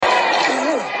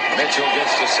Mitchell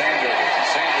gets to Sanders.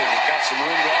 Sanders has got some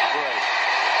room to operate.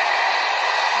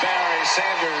 Barry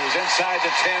Sanders inside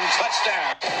the 10,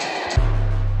 touchdown.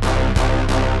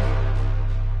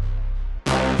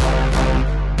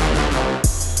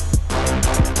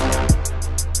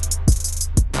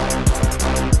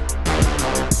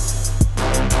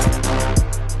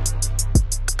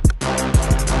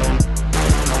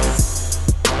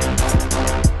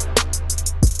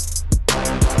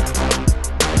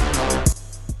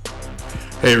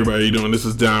 Hey everybody, how you doing? This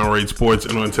is Downright Sports,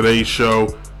 and on today's show,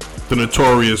 the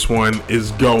notorious one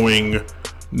is going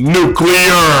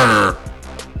nuclear.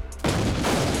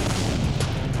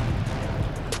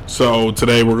 So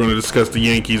today we're going to discuss the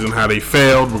Yankees and how they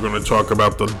failed. We're going to talk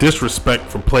about the disrespect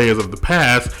for players of the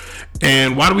past,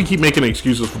 and why do we keep making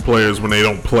excuses for players when they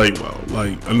don't play well?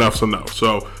 Like, enough's enough.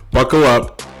 So buckle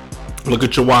up, look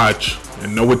at your watch,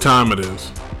 and know what time it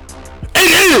is.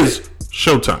 It is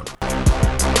showtime.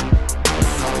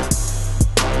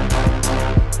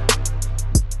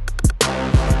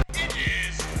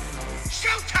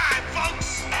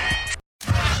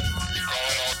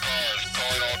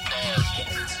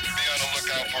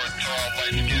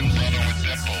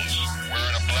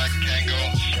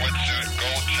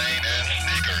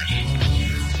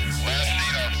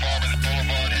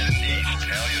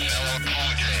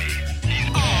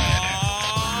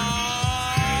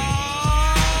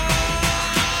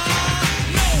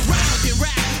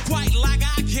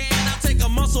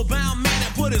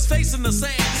 His face in the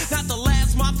sand, not the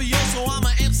last mafioso. I'm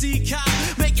a MC cop.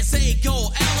 Make it say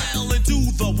go LL and do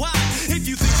the Y. If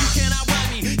you think you cannot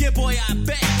rhyme me, yeah boy I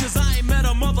bet, cause I ain't met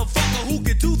a motherfucker who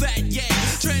can do that yet.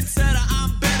 Trendsetter,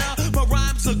 I'm better, my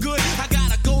rhymes are good. I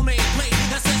got a go name plate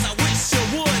that says I wish you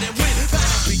would. And when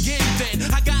battle begin,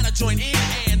 then I gotta join in.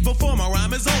 And before my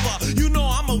rhyme is over, you know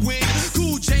I'ma win.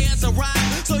 Cool J has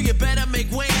arrived, so you better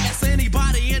make way. Ask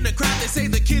anybody in the crowd, they say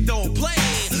the kid don't play.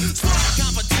 Sport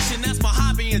competition, that's my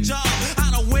hobby and job. I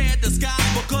don't wear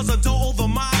disguise because I don't over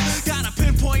mob. Got a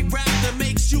pinpoint rap that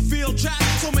makes you feel trapped.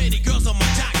 So many girls on my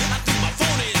jock, I think my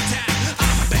phone is tapped.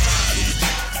 I'm bad.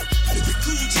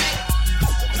 Cool J.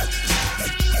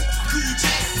 Cool J.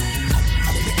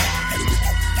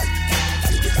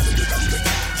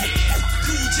 Yeah,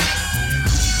 Cool J.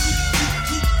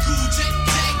 Cool J. Cool J.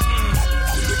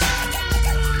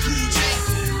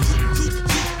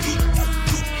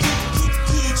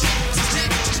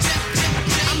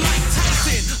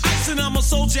 I'm a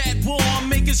soldier at war. I'm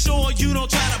making sure you don't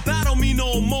try to battle me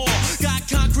no more. Got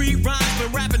concrete rhymes,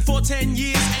 been rapping for 10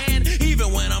 years. And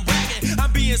even when I'm bragging,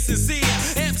 I'm being sincere.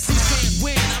 MCs can't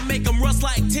win, I make them rust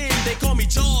like tin. They call me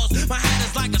Jaws, my hat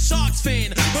is like a shark's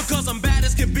fin. Because I'm bad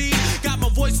as can be, got my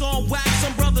voice on wax.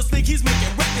 Some brothers think he's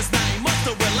making records, now he must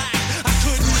have relaxed. I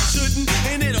couldn't, I shouldn't,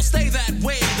 and it'll stay that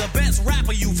way. The best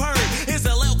rapper you've heard is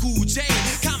LL Cool J.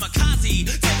 Kamikaze,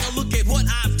 take a look at what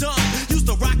I've done. Used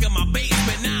to rock in my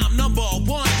basement, now I'm number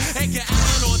one. And get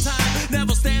out on time,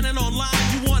 never standing on line.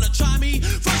 You wanna try me?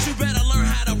 First you better learn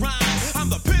how to rhyme. I'm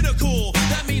the pinnacle,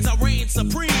 that means I reign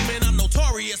supreme. And I'm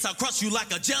notorious, I'll crush you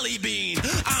like a jelly bean.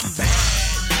 I'm bad.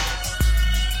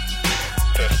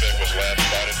 Suspect was last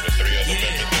spotted with 3 other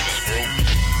members of his group.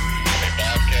 A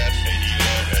Bobcat, a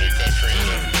Elon, and a Country.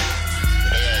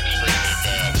 They are extremely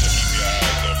bad, so keep your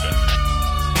eyes open.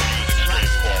 Use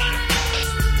extreme caution.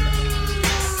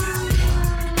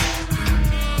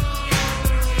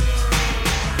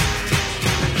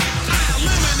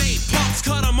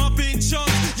 Cut them up in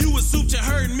chunks. You assumed you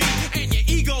heard me and your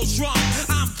ego's drunk.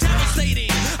 I'm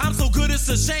devastating. I'm so good it's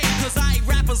a shame. Cause I eat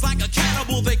rappers like a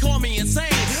cannibal. They call me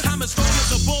insane. I'm as strong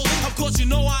as a bull. Of course you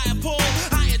know I am Paul.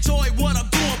 I enjoy what I'm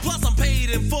doing. Plus I'm paid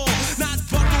in full. Not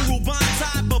buckaroo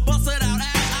blindside, but bust it out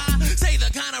as I say the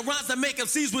kind of rhymes that make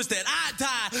MCs wish that I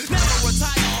die. Never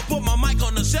retire or put my mic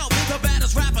on the shelf. The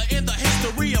baddest rapper in the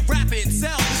history of rap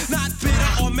itself. Not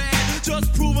bitter or mad,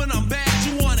 just proving I'm bad.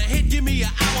 You want a hit? Give me an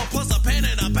hour plus a pen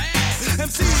and a bag.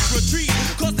 MCs retreat,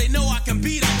 cause they know I can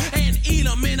beat them and eat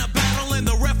them in a battle and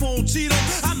the ref won't cheat them.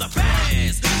 I'm the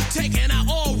baddest, taking out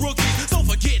all rookies. Don't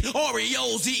forget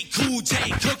Oreos, eat Cool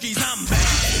J cookies. I'm bad.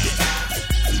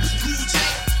 Cool J.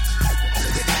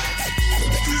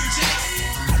 Cool J.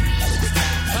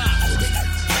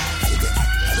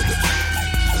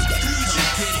 Cool J,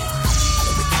 get it.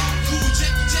 Cool J,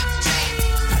 J, J.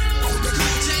 Cool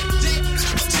J, J,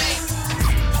 J.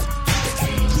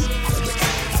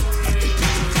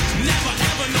 Never,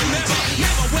 ever, no,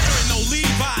 never wearing no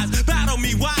Levi's. Battle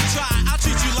me, why try? I'll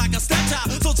treat you like a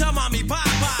stepchild, so tell mommy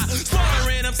bye-bye.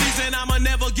 Slaughtering them season, I'ma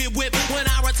never get whipped. When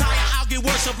I retire, I'll get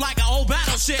worshipped like an old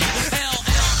battleship. LL,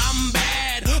 I'm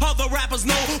bad. Other rappers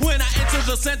know when I enter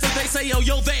the center, they say, yo,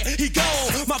 there he go.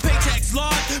 My paycheck's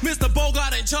large, Mr.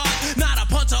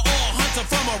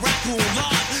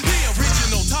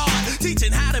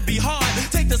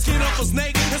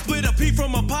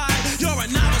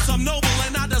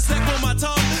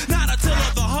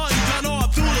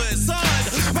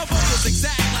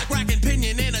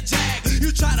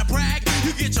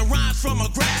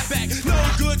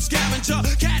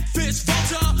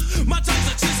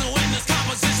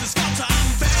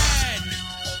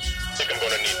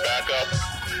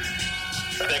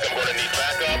 think I'm gonna need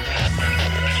backup.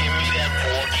 Give me that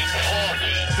porky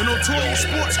porky. The notorious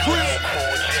sports critic.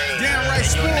 Damn right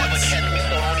You'll never sports. catch me,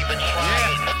 so don't even try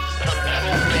it. I'm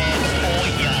too bad for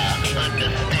ya.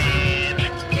 Understand?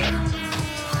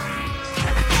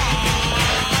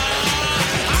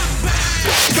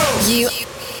 You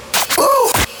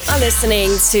are listening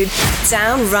to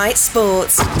Downright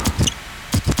Sports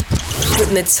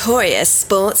with notorious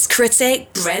sports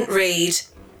critic Brent Reed.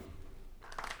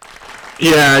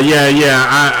 Yeah.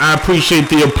 I appreciate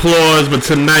the applause, but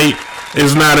tonight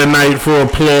is not a night for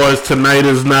applause. Tonight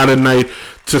is not a night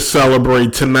to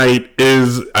celebrate. Tonight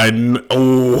is I'm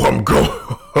going.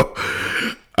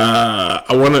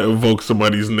 I want to evoke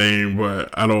somebody's name, but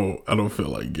I don't feel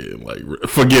like getting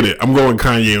forget it. I'm going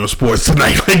Kanye on sports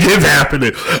tonight. Like, it's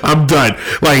happening. I'm done.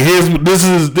 Like, this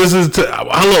is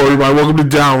hello everybody. Welcome to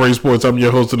Downright Sports. I'm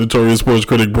your host and notorious sports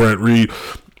critic Brent Reed.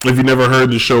 If you never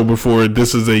heard the show before,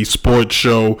 this is a sports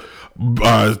show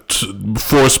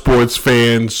for sports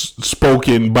fans,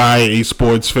 spoken by a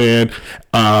sports fan.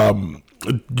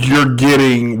 You're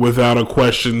getting, without a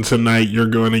question tonight, you're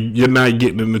not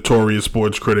getting the notorious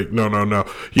sports critic. No.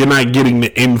 You're not getting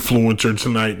the influencer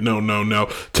tonight. No.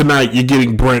 Tonight you're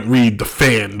getting Brent Reed, the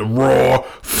fan, the raw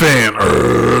fan,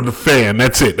 the fan.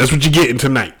 That's it. That's what you're getting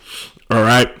tonight. All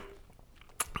right.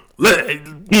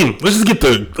 Let's get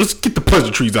the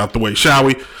pleasantries out the way, shall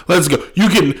we? Let's go. You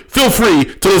can feel free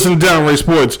to listen to Downright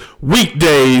Sports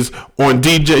weekdays on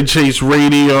DJ Chase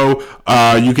Radio.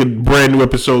 You can brand new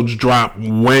episodes drop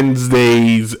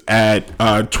Wednesdays at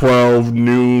 12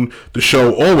 noon. The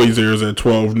show always airs at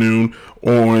 12 noon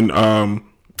on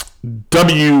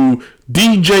WDJCDB,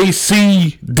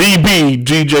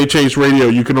 DJ Chase Radio.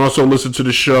 You can also listen to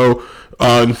the show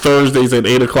on Thursdays at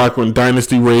 8 o'clock on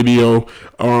Dynasty Radio.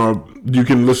 You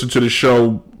can listen to the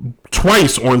show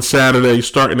twice on Saturday,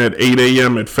 starting at 8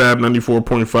 a.m. at Fab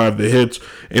 94.5 The Hits,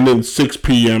 and then 6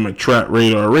 p.m. at Trap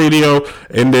Radar Radio.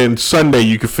 And then Sunday,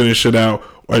 you can finish it out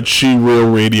at She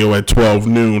Real Radio at 12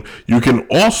 noon. You can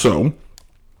also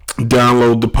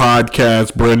download the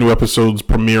podcast. Brand new episodes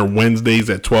premiere Wednesdays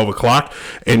at 12 o'clock,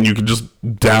 and you can just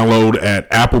download at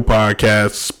Apple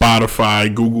Podcasts,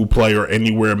 Spotify, Google Play, or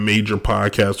anywhere major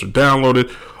podcasts are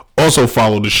downloaded. Also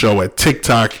follow the show at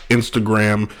TikTok,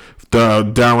 Instagram, the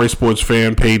Downright Sports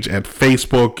fan page at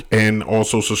Facebook, and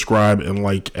also subscribe and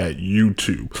like at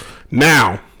YouTube.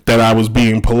 Now that I was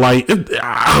being polite,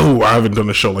 I haven't done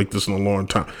a show like this in a long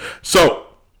time. So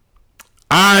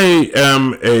I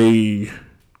am a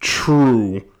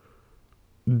true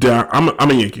I'm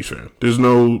a Yankees fan. There's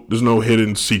no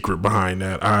hidden secret behind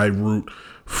that. I root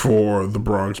for the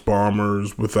Bronx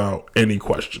Bombers without any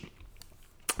question.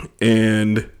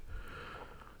 And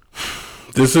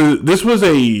this was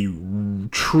a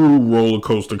true roller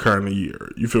coaster kind of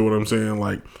year. You feel what I'm saying?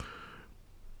 Like,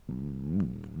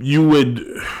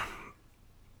 the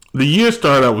year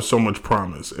started out with so much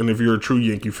promise, and if you're a true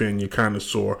Yankee fan, you kind of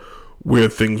saw where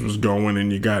things was going,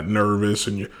 and you got nervous,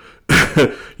 and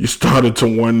you started to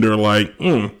wonder, like,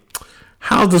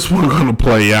 how's this one going to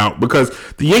play out? Because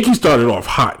the Yankees started off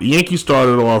hot. The Yankees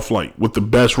started off, like, with the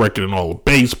best record in all of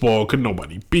baseball. Could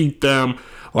nobody beat them?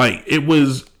 Like, it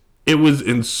was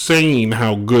insane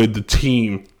how good the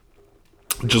team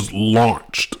just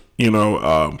launched.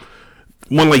 Won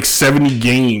like 70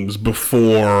 games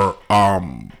before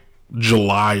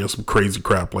July or some crazy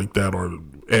crap like that,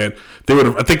 and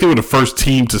I think they were the first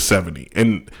team to 70,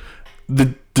 and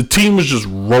the team was just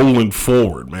rolling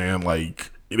forward, man.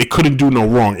 Like, they couldn't do no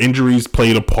wrong. Injuries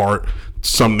played a part to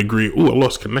some degree. Ooh, I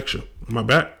lost connection. Am I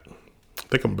back? I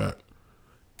think I'm back.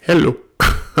 Hello.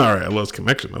 All right, I lost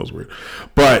connection. That was weird.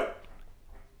 But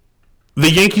the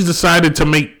Yankees decided to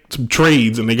make some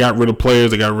trades, and they got rid of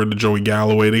players. They got rid of Joey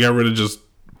Galloway. They got rid of just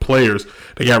players.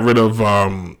 They got rid of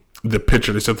the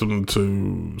pitcher. They sent them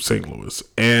to St. Louis.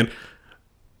 And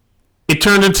it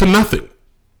turned into nothing.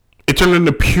 It turned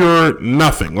into pure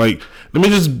nothing. Like,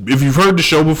 if you've heard the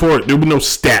show before, there'll be no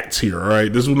stats here, all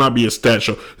right? This will not be a stat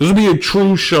show. This will be a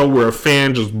true show where a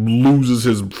fan just loses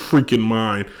his freaking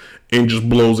mind and just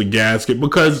blows a gasket.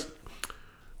 Because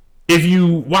if you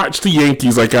watch the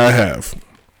Yankees like I have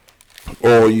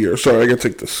all year, sorry, I gotta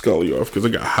take the Scully off because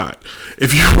it got hot.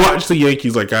 If you watch the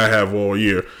Yankees like I have all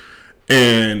year,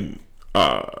 and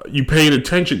you paid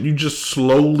attention, you just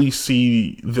slowly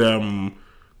see them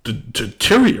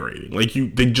deteriorating. Like,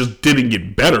 they just didn't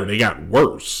get better; they got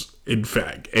worse, in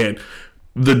fact. And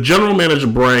the general manager,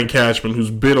 Brian Cashman,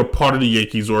 who's been a part of the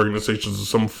Yankees organization in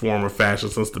some form or fashion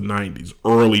since the 90s,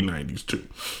 early 90s too,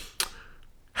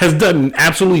 has done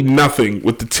absolutely nothing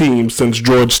with the team since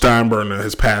George Steinbrenner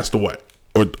has passed away,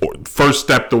 or first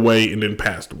stepped away and then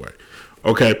passed away.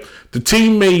 Okay, the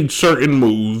team made certain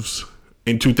moves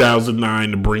in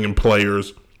 2009 to bring in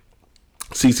players.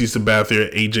 CC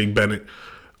Sabathia, AJ Bennett,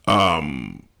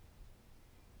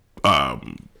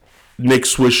 Nick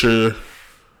Swisher,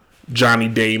 Johnny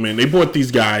Damon. They brought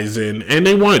these guys in and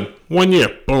they won 1 year.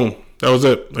 Boom. That was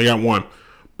it. They got one.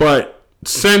 But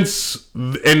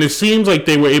and it seems like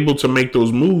they were able to make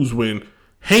those moves when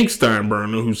Hank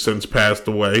Steinbrenner, who's since passed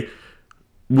away,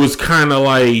 was kind of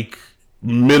like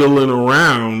middling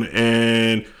around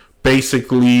and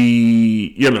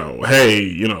basically,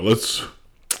 hey,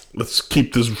 let's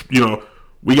keep this,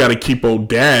 we got to keep old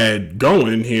dad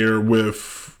going here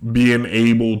with being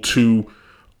able to,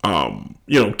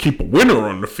 keep a winner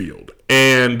on the field.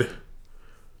 And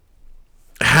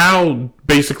Hal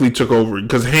basically took over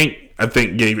because Hank, I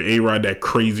think, gave A-Rod that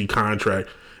crazy contract.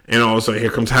 And all of a sudden,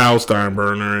 here comes Hal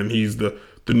Steinbrenner, and he's the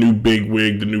new big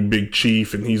wig, the new big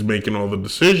chief, and he's making all the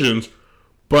decisions.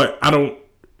 But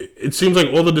it seems like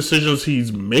all the decisions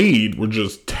he's made were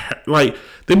just, they've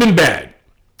been bad.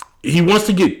 He wants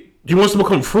to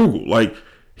become frugal. Like,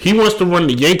 he wants to run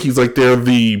the Yankees like they're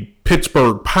the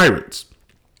Pittsburgh Pirates.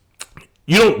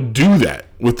 You don't do that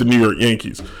with the New York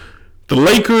Yankees. The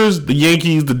Lakers, the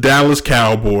Yankees, the Dallas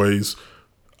Cowboys,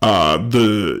 that's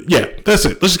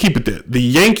it. Let's just keep it there. The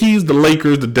Yankees, the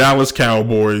Lakers, the Dallas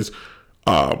Cowboys,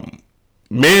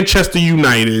 Manchester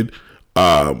United,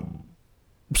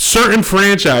 certain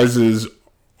franchises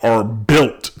are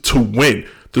built to win.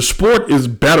 The sport is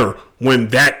better when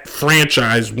that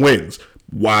franchise wins.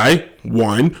 Why?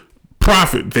 One,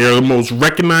 profit. They're the most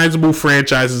recognizable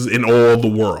franchises in all the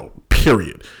world,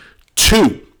 period.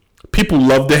 Two, people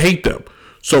love to hate them.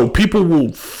 So people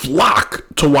will flock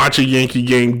to watch a Yankee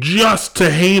game just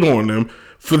to hate on them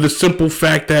for the simple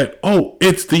fact that, oh,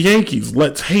 it's the Yankees.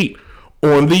 Let's hate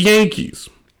on the Yankees.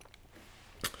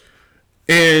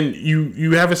 And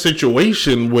you have a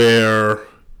situation where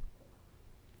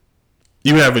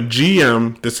you have a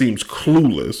GM that seems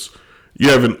clueless. You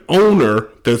have an owner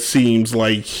that seems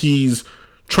like he's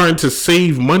trying to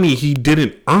save money he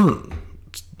didn't earn.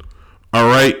 All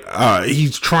right?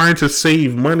 He's trying to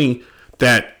save money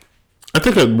that... I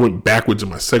think I went backwards in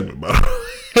my segment, but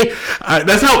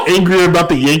that's how angry about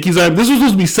the Yankees I am. This was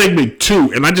supposed to be segment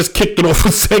 2, and I just kicked it off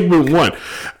with segment 1.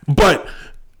 But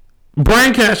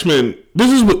Brian Cashman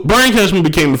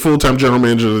became the full-time general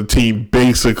manager of the team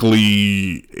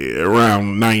basically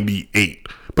around 98.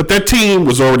 But that team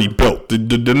was already built. The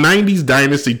 90s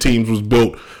dynasty teams was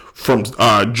built from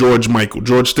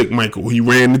George Stick Michael. He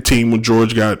ran the team when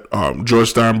George got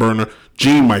George Steinbrenner.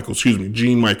 Gene Michael.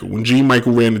 When Gene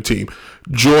Michael ran the team,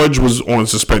 George was on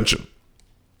suspension.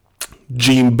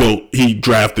 He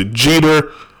drafted Jeter,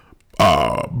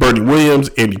 Bernie Williams,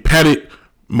 Andy Pettitte,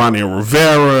 Manuel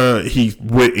Rivera. He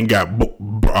went and got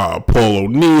Paul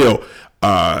O'Neill,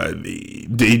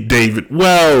 David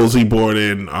Wells. He brought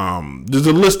in. There's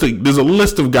a list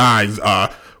of guys.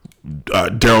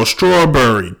 Darryl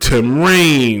Strawberry, Tim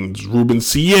Raines, Ruben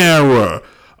Sierra.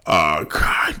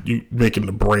 God, you making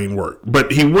the brain work.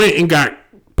 But he went and got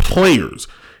players.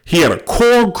 He had a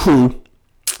core crew,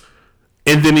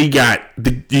 and then he got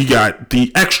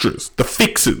the extras, the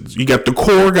fixins. You got the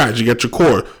core guys. You got your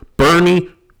core: Bernie,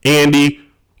 Andy,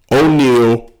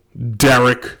 O'Neill,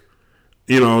 Derek.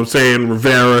 You know what I'm saying?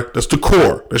 Rivera. That's the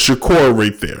core. That's your core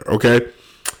right there. Okay.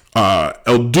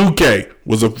 El Duque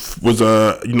was a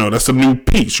that's a new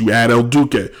piece. You add El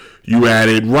Duque. You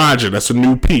added Roger. That's a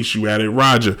new piece. You added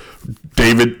Roger.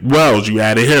 David Wells. You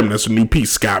added him. That's a new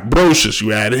piece. Scott Brocious.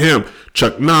 You added him.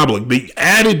 Chuck Knobloch. They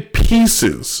added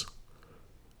pieces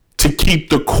to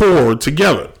keep the core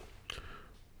together.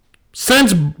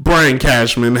 Since Brian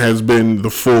Cashman has been the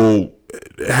full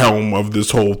helm of this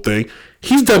whole thing,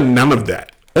 he's done none of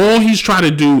that. All he's trying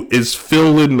to do is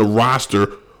fill in the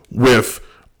roster with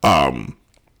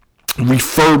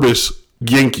refurbished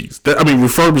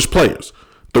refurbished players.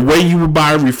 The way you would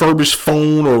buy a refurbished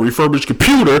phone or a refurbished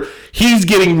computer, he's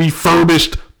getting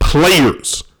refurbished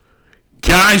players.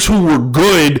 Guys who were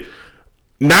good,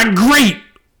 not great,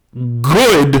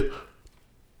 good,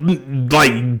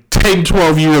 like 10,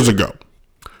 12 years ago.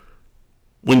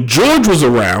 When George was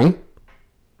around,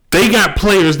 they got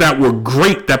players that were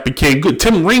great that became good.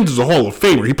 Tim Raines is a Hall of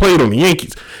Famer. He played on the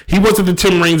Yankees. He wasn't the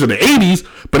Tim Raines of the 80s,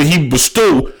 but he was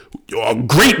still,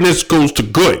 greatness goes to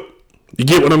good. You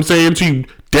get what I'm saying to you?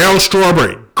 Darryl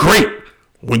Strawberry, great,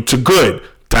 went to good.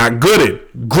 Doc Gooden,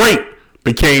 great,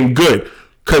 became good.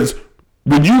 Because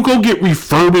when you go get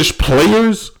refurbished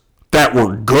players that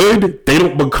were good, they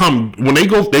don't become, when they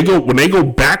go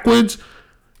backwards,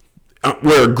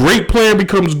 where a great player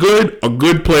becomes good, a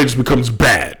good player just becomes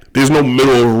bad. There's no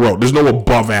middle of the road. There's no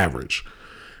above average.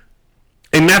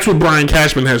 that's what Brian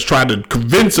Cashman has tried to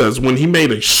convince us when he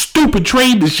made a stupid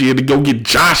trade this year to go get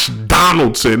Josh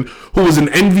Donaldson, who was an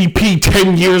MVP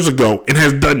 10 years ago and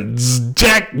has done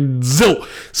jack zilch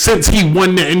since he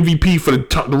won the MVP for the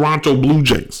Toronto Blue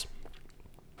Jays.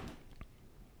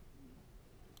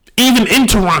 Even in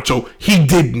Toronto, he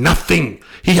did nothing.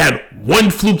 He had one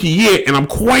fluky year, and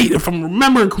if I'm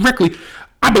remembering correctly,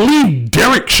 I believe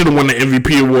Derek should have won the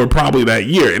MVP award probably that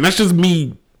year. And that's just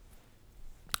me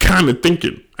kind of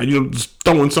thinking, and just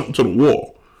throwing something to the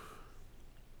wall.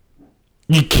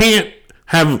 You can't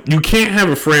have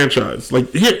a franchise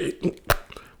like here.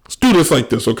 Let's do this like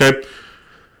this, okay?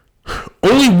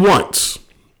 Only once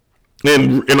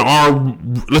in our,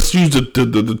 let's use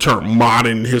the term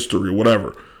modern history,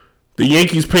 whatever. The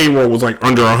Yankees payroll was like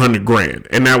under $100,000,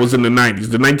 and that was in the 90s.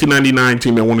 The 1999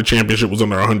 team that won the championship was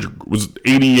under 100, was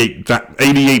 88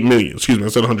 million. Excuse me, I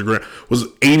said $100,000 was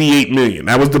 88 million.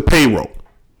 That was the payroll.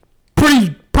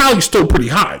 Probably still pretty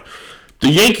high. The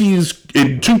Yankees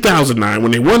in 2009,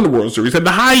 when they won the World Series, had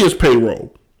the highest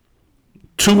payroll,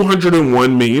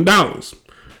 $201 million.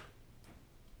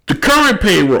 The current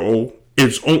payroll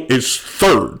is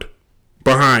third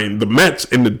behind the Mets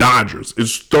and the Dodgers.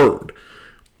 Is third.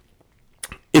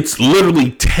 It's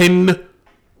literally $10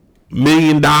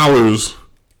 million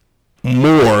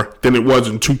more than it was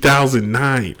in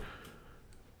 2009.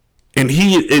 And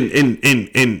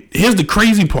here's the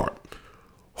crazy part.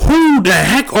 Who the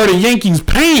heck are the Yankees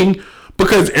paying?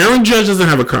 Because Aaron Judge doesn't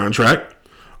have a contract.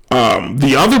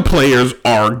 The other players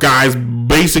are guys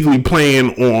basically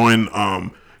playing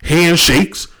on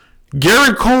handshakes.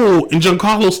 Garrett Cole and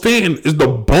Giancarlo Stanton is the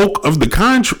bulk of the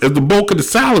contract, is the bulk of the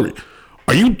salary.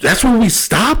 That's where we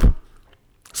stop?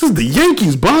 This is the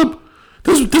Yankees, bub.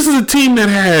 This is a team that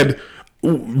had,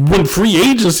 when free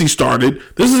agency started,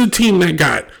 this is a team that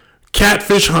got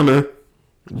Catfish Hunter,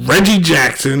 Reggie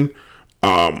Jackson,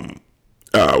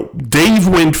 Dave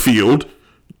Winfield,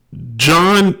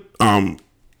 John,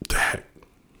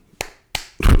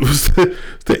 what's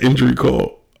the injury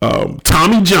called?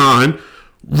 Tommy John,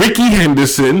 Ricky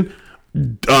Henderson,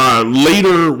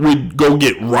 later would go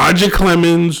get Roger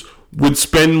Clemens, would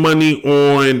spend money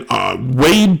on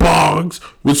Wade Boggs,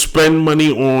 would spend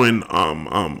money on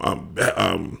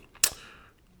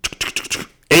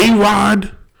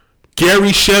A-Rod,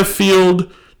 Gary Sheffield,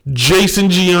 Jason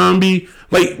Giambi.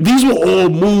 Like, these were all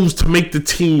moves to make the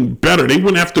team better. They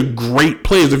went after great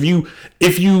players. If you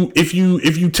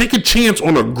take a chance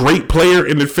on a great player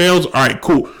and it fails, all right,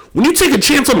 cool. When you take a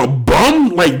chance on a bum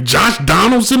like Josh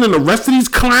Donaldson and the rest of these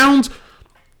clowns,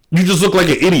 you just look like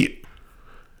an idiot.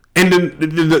 And then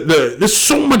there's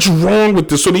so much wrong with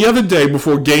this. So the other day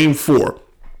before Game 4,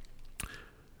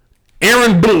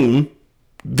 Aaron Boone,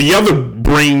 the other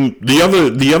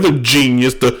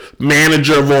genius, the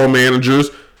manager of all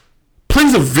managers,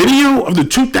 plays a video of the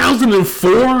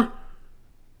 2004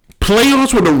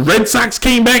 playoffs where the Red Sox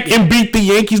came back and beat the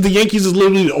Yankees. The Yankees is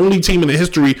literally the only team in the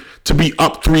history to be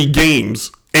up 3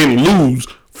 games and lose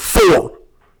 4.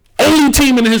 Only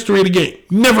team in the history of the game.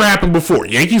 Never happened before.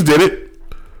 Yankees did it.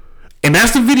 And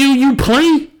that's the video you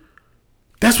play?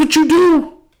 That's what you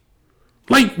do?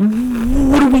 Like,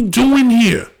 what are we doing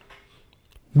here?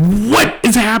 What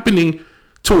is happening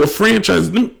to a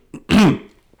franchise?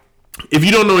 If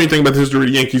you don't know anything about the history of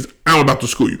the Yankees, I'm about to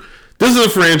school you. This is a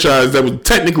franchise that was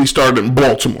technically started in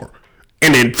Baltimore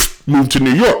and then moved to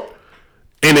New York.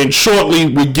 And then shortly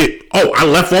we get, I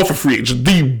left off a free agent.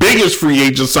 The biggest free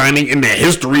agent signing in the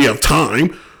history of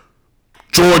time,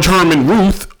 George Herman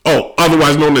Ruth,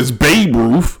 otherwise known as Babe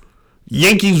Ruth.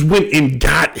 Yankees went and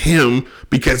got him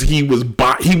because he was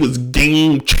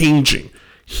game changing.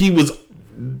 He was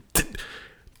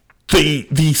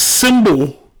the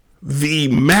symbol, the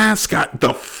mascot,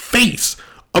 the face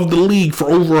of the league for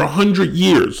over 100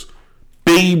 years.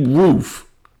 Babe Ruth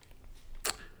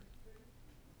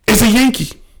is a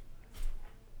Yankee.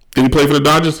 Did he play for the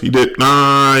Dodgers? He did.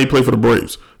 Nah, he played for the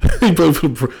Braves. He played for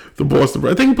the Boston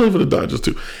Braves. I think he played for the Dodgers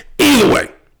too. Either way,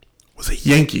 was a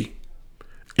Yankee.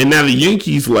 And now the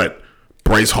Yankees let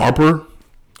Bryce Harper,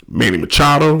 Manny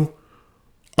Machado,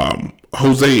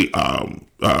 Jose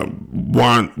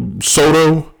Juan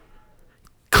Soto,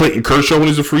 Clayton Kershaw when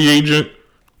he's a free agent,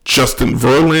 Justin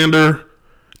Verlander.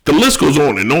 The list goes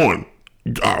on and on.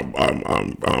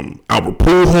 Albert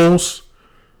Pujols,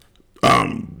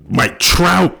 Mike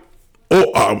Trout,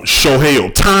 Shohei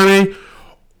Ohtani.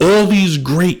 All these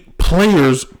great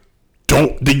players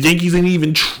the Yankees ain't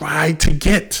even tried to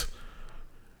get.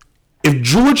 If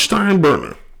George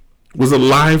Steinbrenner was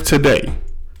alive today,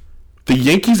 the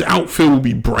Yankees outfield would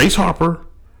be Bryce Harper,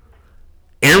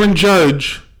 Aaron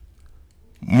Judge,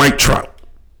 Mike Trout.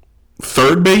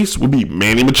 Third base would be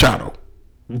Manny Machado.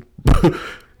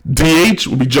 DH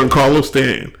would be Giancarlo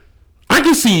Stanton. I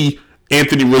can see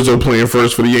Anthony Rizzo playing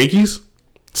first for the Yankees.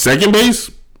 Second base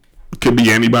could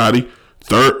be anybody.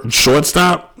 Third,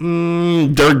 shortstop,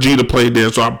 Derek Jeter played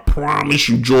there, so I promise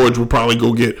you George would probably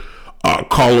go get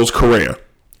Carlos Correa.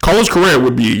 Carlos Correa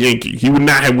would be a Yankee. He would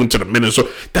not have went to the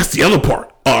Minnesota. That's the other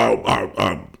part.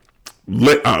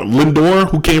 Lindor,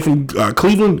 who came from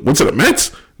Cleveland, went to the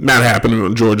Mets. Not happening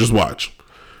on George's watch.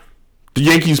 The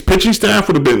Yankees pitching staff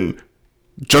would have been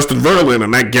Justin Verlander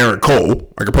and not Garrett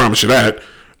Cole. I can promise you that.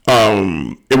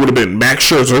 It would have been Max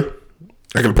Scherzer.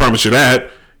 I can promise you that.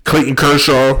 Clayton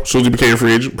Kershaw, as soon as he became a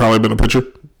free agent, probably been a pitcher.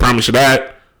 Promise you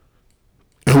that.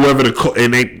 Whoever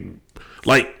the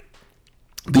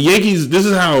Yankees, this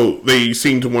is how they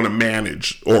seem to want to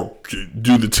manage or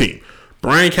do the team.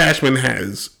 Brian Cashman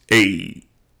has a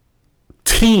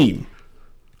team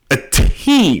of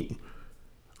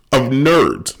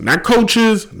nerds, not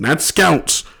coaches, not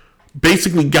scouts,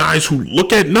 basically guys who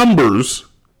look at numbers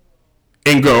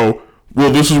and go,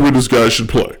 well, this is where this guy should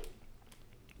play.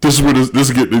 This is where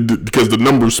because the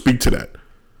numbers speak to that.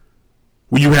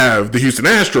 When you have the Houston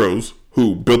Astros,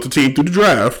 who built the team through the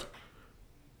draft,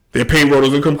 their payroll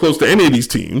doesn't come close to any of these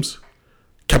teams,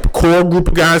 kept a core group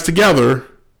of guys together,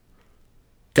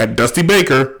 got Dusty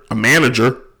Baker, a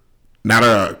manager, not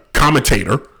a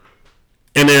commentator,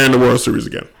 and they're in the World Series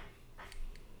again.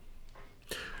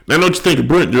 Now I know what you're thinking,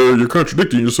 Brent, you're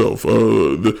contradicting yourself.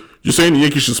 You're saying the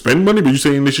Yankees should spend money, but you're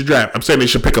saying they should draft. I'm saying they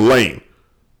should pick a lane.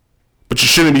 But you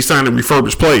shouldn't be signing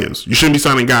refurbished players. You shouldn't be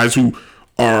signing guys who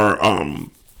are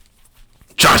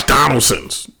Josh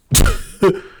Donaldsons.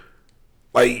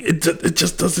 It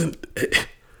just doesn't.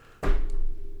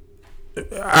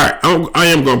 Alright, I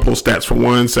am going to pull stats for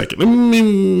 1 second. Let me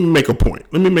make a point.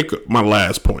 Let me make my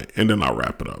last point, and then I'll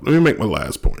wrap it up. Let me make my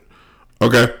last point.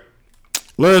 Okay?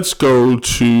 Let's go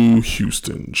to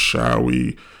Houston, shall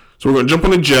we? So we're going to jump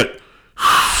on a jet.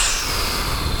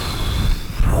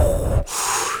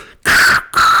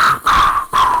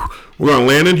 We're going to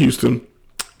land in Houston,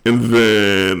 and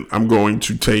then I'm going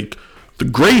to take the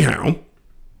Greyhound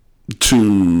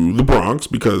to the Bronx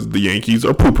because the Yankees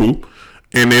are poo-poo,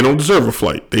 and they don't deserve a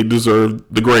flight. They deserve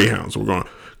the Greyhound. So we're going,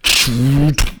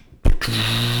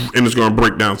 and it's going to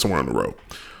break down somewhere on the road.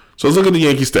 So let's look at the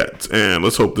Yankee stats, and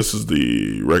let's hope this is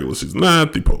the regular season,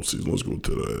 not the postseason. Let's go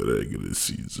to the regular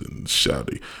season,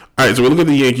 shawty. All right, so we look at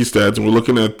the Yankee stats, and we're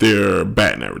looking at their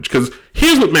batting average. Because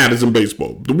here's what matters in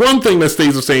baseball. The one thing that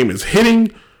stays the same is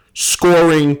hitting,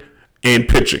 scoring, and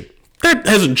pitching. That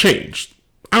hasn't changed.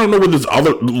 I don't know what this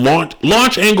other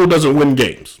launch angle doesn't win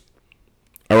games.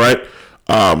 All right?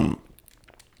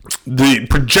 The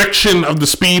projection of the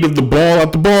speed of the ball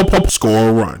at the ballpark, score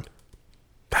or run.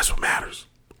 That's what matters.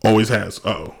 Always has.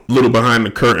 A little behind the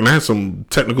curtain. I had some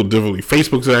technical difficulty.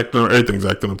 Facebook's acting up. Everything's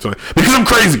acting up tonight. Because I'm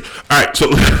crazy. All right, so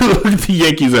look at the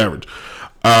Yankees average.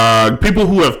 People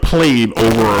who have played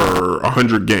over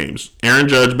 100 games. Aaron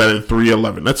Judge batted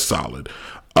 .311. That's solid.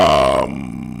 DJ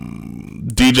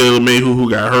LeMahieu, who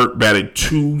got hurt, batted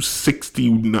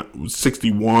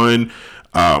 .261.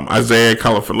 Isaiah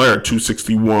Calafalera,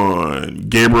 .261.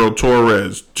 Gabriel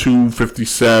Torres,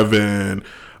 .257.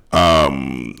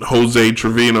 Jose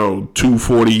Trevino,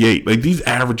 .248. Like, these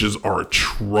averages are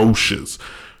atrocious.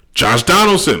 Josh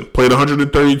Donaldson played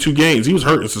 132 games. He was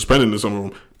hurt and suspended in some of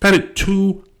them. Batted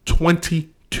 .222.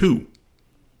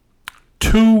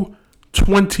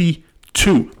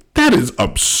 .222. That is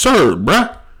absurd,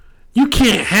 bruh. You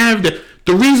can't have that.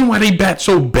 The reason why they bat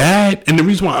so bad and the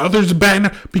reason why others are batting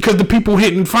because the people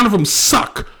hitting in front of them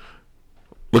suck.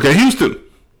 Look at Houston.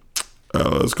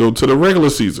 Let's go to the regular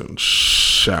season,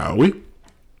 shall we?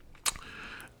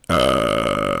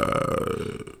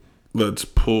 Let's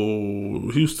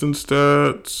pull Houston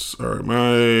stats. All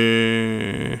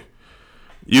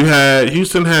right,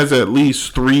 Houston has at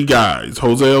least 3 guys,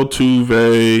 Jose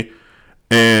Altuve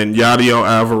and Yadiel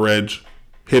Alvarez,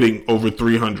 hitting over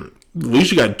 300. At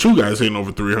least you got 2 guys hitting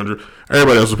over 300.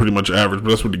 Everybody else is pretty much average, but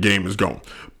that's where the game is going.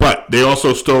 But they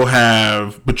also you still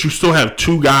have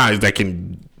 2 guys that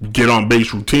can get on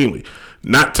base routinely.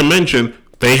 Not to mention,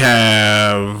 they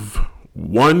have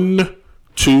 1,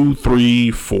 2,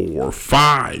 3, 4,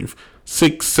 5,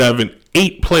 6, 7,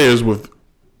 8 players with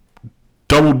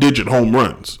double-digit home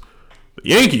runs. The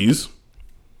Yankees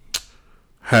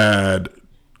had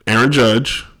Aaron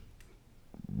Judge,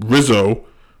 Rizzo,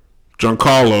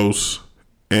 Giancarlo,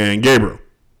 and Gabriel.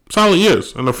 Solid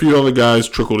years. And a few other guys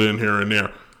trickled in here and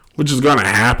there, which is going to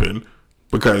happen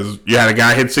because you had a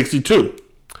guy hit 62.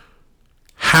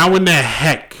 How in the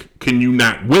heck can you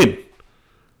not win?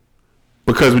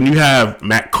 Because when you have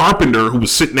Matt Carpenter, who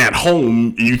was sitting at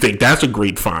home, you think that's a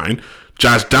great find.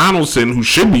 Josh Donaldson, who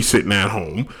should be sitting at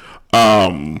home.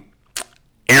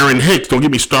 Aaron Hicks, don't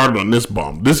get me started on this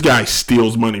bum. This guy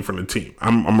steals money from the team.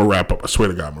 I'm going to wrap up. I swear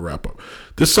to God, I'm going to wrap up.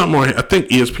 There's something on here. I think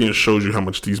ESPN shows you how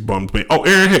much these bums make. Oh,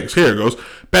 Aaron Hicks. Here it goes.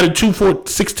 Batted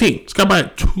 2-4-16. This guy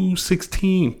batted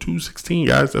 216. 216,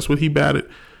 guys. That's what he batted.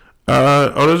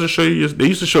 Does it show you? They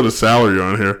used to show the salary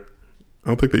on here. I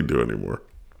don't think they do anymore.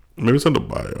 Maybe it's on the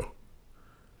bio.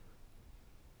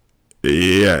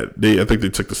 Yeah, I think they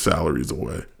took the salaries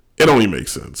away. It only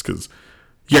makes sense because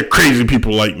you got crazy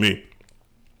people like me.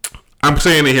 I'm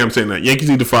saying it here, I'm saying that. Yankees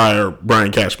need to fire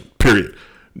Brian Cashman, period.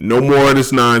 No more of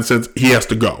this nonsense. He has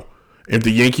to go. If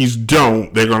the Yankees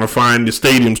don't, they're going to find the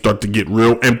stadium start to get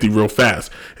real empty real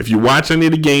fast. If you watch any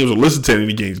of the games or listen to any of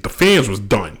the games, the fans was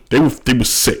done. They were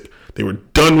sick. They were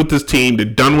done with this team. They're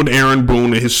done with Aaron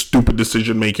Boone and his stupid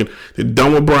decision making. They're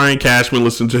done with Brian Cashman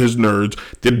listening to his nerds.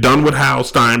 They're done with Hal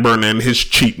Steinbrenner and his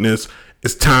cheapness.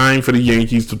 It's time for the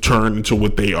Yankees to turn into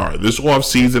what they are. This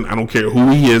offseason, I don't care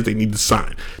who he is, they need to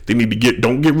sign. They need to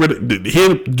don't get rid of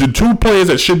the 3 players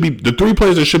that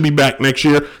should be back next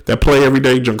year that play every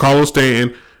day: Giancarlo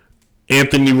Stanton,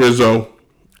 Anthony Rizzo,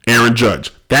 Aaron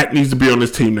Judge. That needs to be on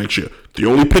this team next year. The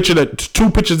only 2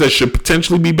 pitchers that should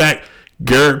potentially be back: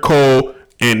 Garrett Cole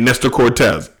and Nestor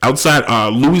Cortez. Outside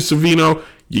Luis Severino,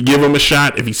 you give him a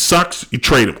shot. If he sucks, you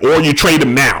trade him, or you trade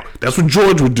him now. That's what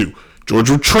George would do.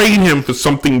 George will trade him for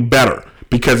something better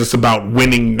because it's about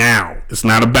winning now. It's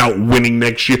not about winning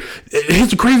next year.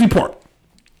 Here's the crazy part.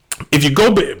 If you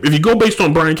go based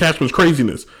on Brian Cashman's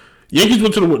craziness, Yankees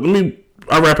went to the.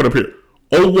 I'll wrap it up here.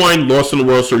 01 lost in the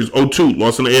World Series. 02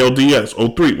 lost in the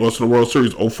ALDS. 03 lost in the World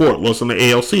Series. 04 lost in the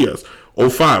ALCS.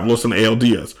 05 lost in the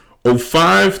ALDS.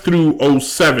 05 through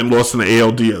 07 lost in the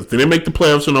ALDS. They didn't make the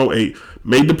playoffs in 08.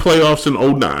 Made the playoffs in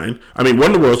 09.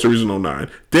 Won the World Series in 09.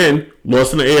 Then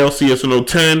lost in the ALCS in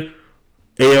 010.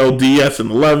 ALDS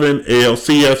in 11.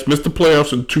 ALCS. Missed the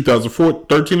playoffs in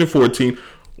 2013 and 14.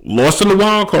 Lost in the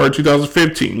wild card in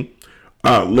 2015.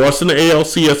 Lost in the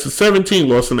ALCS in 17.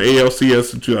 Lost in the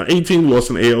ALCS in 2018. Lost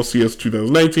in the ALCS in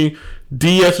 2019.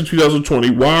 DS in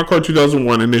 2020. Wild card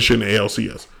 2001. And this year in the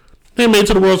ALCS. They made it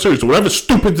to the World Series. So whatever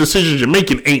stupid decisions you're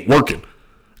making ain't working.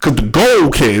 Because the goal,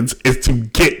 kids, is to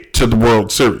get to the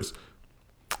World Series.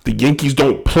 The Yankees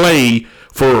don't play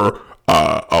for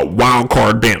wild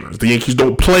card banners. The Yankees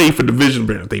don't play for division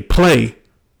banners. They play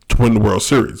to win the World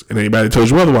Series. And anybody that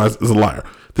tells you otherwise is a liar.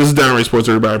 This is Downright Sports,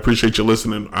 everybody. I appreciate you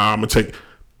listening. I'm not going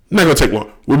to take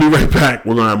long. We'll be right back.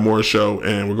 We're going to have more show.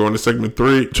 And we're going to segment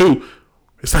 2.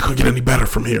 It's not going to get any better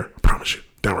from here. I promise you.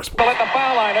 Downright Sports. At the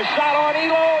foul line, a shot on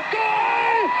Elo.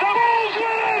 Good! The Bulls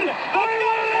win! They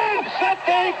win! Set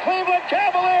the Cleveland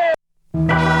Cavaliers!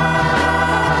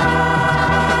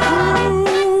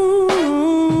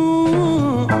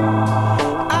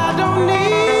 I don't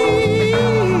need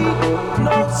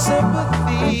no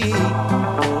sympathy.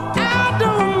 I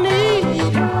don't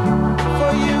need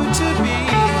for you to be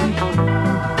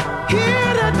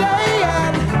here today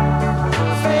and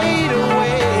fade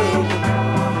away.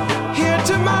 Here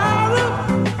tomorrow,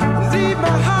 leave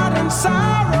my heart in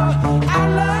sorrow. I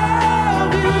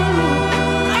love you.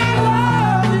 I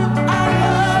love you. I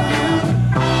love you.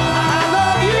 I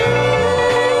love you.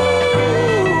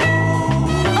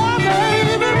 Oh,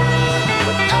 baby,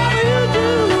 whatever you do,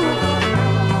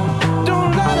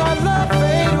 don't let our love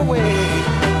fade away.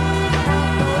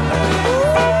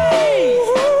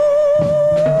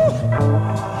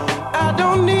 I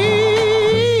don't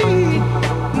need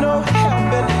no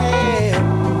helping hand.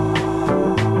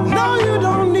 No, you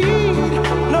don't need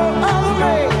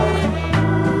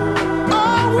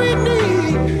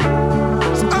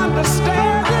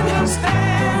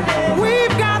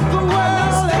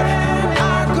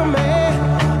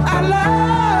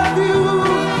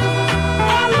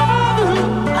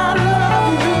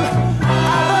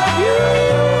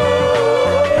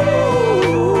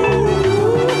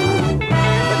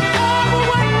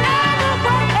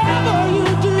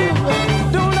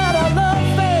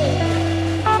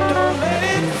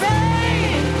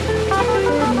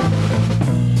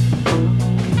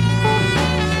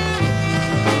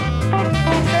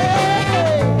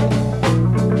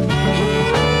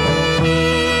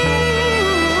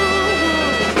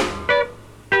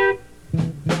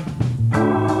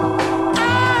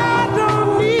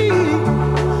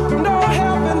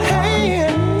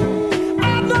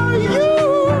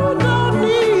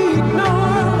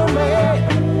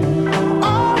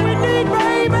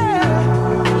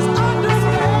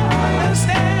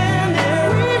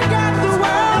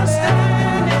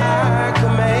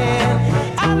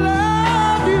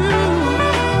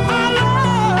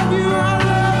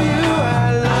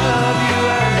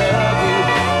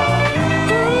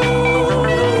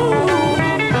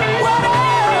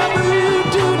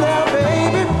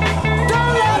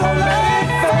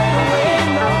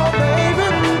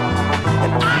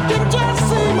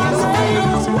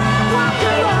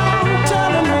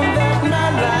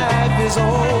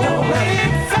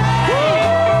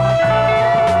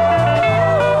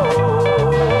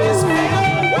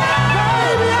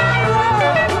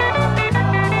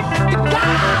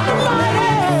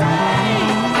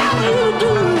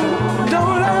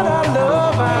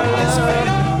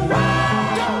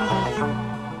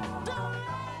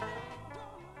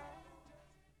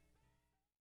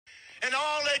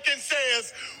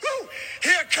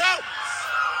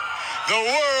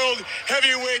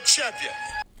heavyweight champion.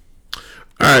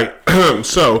 All right,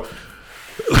 so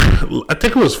I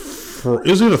think it was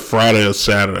either Friday or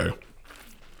Saturday.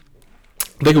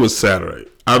 I think it was Saturday.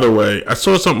 Either way, I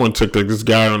saw something on TikTok. This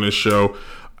guy on this show,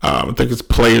 I think it's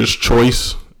Player's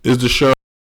Choice is the show.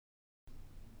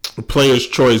 Player's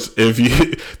Choice. If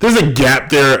you there's a gap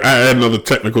there, I had another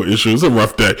technical issue. It's a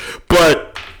rough day,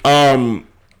 but on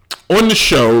the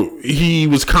show he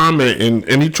was commenting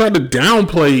and he tried to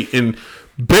downplay and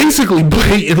basically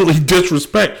blatantly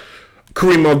disrespect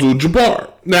Kareem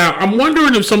Abdul-Jabbar. Now I'm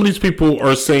wondering if some of these people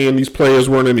are saying these players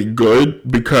weren't any good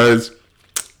because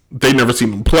they never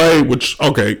seen them play, which,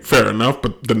 okay, fair enough,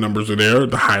 but the numbers are there,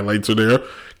 the highlights are there.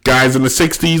 Guys in the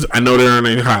 60s, I know there aren't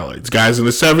any highlights. Guys in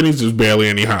the 70s, there's barely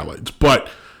any highlights. But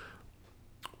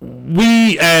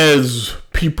we as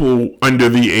people under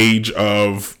the age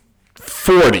of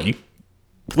 40,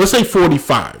 let's say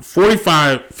 45,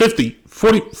 50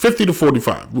 to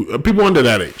 45, people under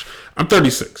that age. I'm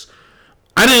 36.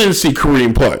 I didn't see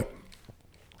Kareem play.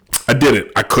 I didn't.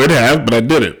 I could have, but I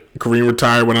didn't. Kareem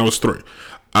retired when I was 3.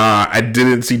 I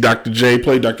didn't see Dr. J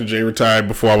play. Dr. J retired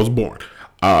before I was born.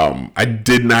 I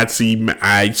did not see.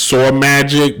 I saw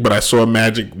Magic, but I saw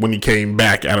Magic when he came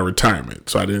back out of retirement,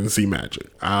 so I didn't see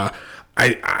Magic. I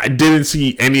didn't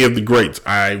see any of the greats.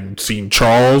 I've seen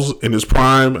Charles in his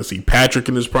prime. I see Patrick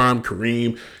in his prime.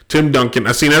 Kareem, Tim Duncan.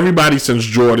 I've seen everybody since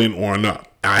Jordan on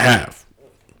up. I have.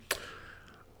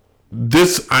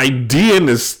 This idea and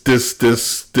this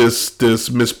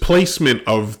misplacement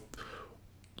of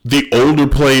the older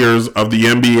players of the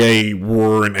NBA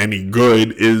weren't any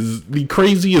good is the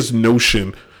craziest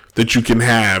notion that you can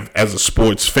have as a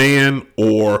sports fan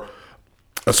or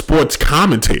a sports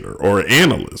commentator or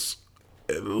analyst.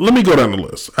 Let me go down the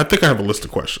list. I think I have a list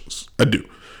of questions. I do.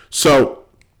 So,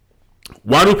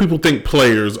 why do people think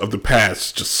players of the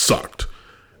past just sucked?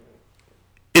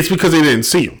 It's because they didn't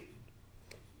see them.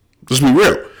 Let's be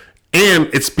real. And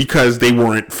it's because they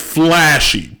weren't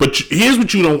flashy. But here's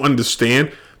what you don't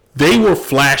understand. They were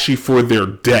flashy for their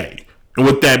day. And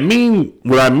what I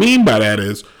mean by that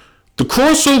is the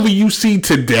crossover you see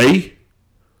today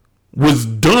was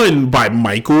done by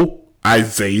Michael,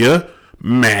 Isaiah,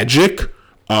 Magic,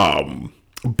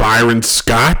 Byron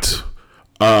Scott,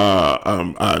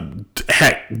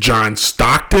 John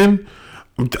Stockton.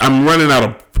 I'm running out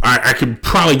of. I could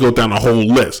probably go down a whole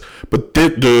list, but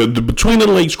the Between the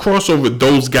Lakes crossover,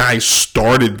 those guys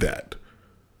started that.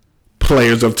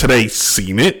 Players of today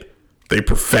seen it, they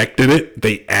perfected it,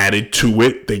 they added to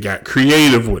it, they got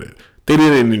creative with it. They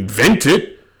didn't invent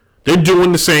it. They're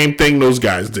doing the same thing those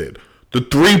guys did. The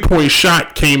 3-point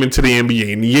shot came into the NBA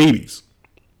in the 80s.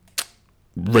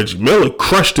 Reggie Miller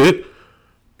crushed it.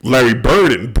 Larry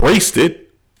Bird embraced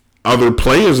it. Other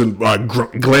players,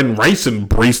 Glenn Rice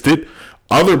embraced it.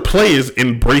 Other players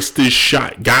embraced this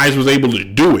shot. Guys was able to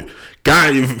do it.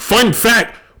 Fun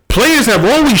fact, players have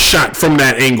always shot from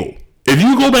that angle. If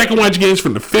you go back and watch games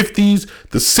from the 50s,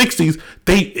 the 60s,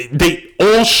 they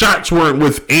all shots weren't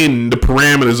within the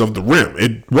parameters of the rim.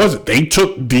 It wasn't. They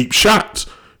took deep shots.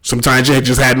 Sometimes you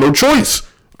just had no choice.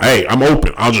 Hey, I'm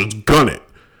open. I'll just gun it.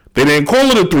 They didn't call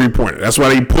it a 3-pointer. That's why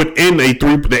they put in the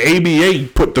ABA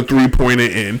put the 3-pointer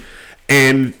in,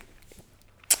 and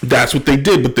that's what they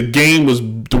did. But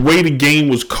the way the game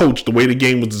was coached, the way the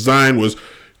game was designed was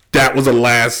that was a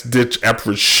last-ditch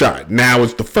effort shot. Now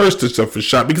it's the first-ditch effort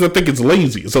shot because I think it's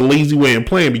lazy. It's a lazy way of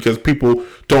playing because people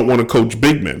don't want to coach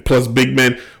big men. Plus, big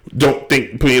men don't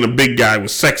think playing a big guy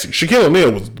was sexy. Shaquille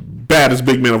O'Neal was the baddest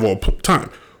big man of all time.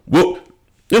 Well,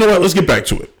 you know what? Let's get back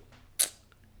to it.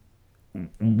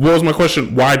 What was my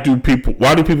question? Why do people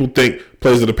think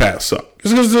players of the past suck? It's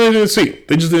because they didn't see them.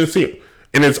 They just didn't see them.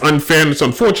 And it's unfair and it's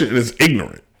unfortunate and it's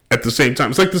ignorant at the same time.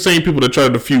 It's like the same people that try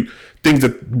to refute things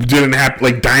that didn't happen,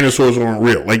 like dinosaurs weren't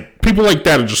real. Like, people like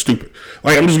that are just stupid.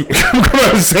 Like, I'm going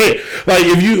to say it. Like,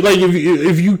 if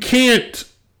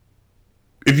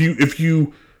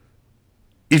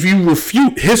you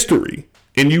refute history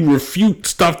and you refute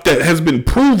stuff that has been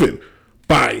proven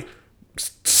by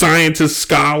scientists,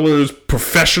 scholars,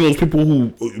 professionals,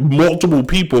 multiple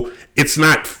people, it's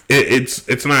not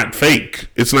fake.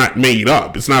 It's not made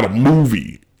up. It's not a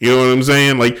movie. You know what I'm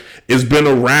saying? Like, it's been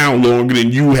around longer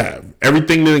than you have.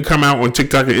 Everything didn't come out on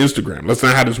TikTok and Instagram. That's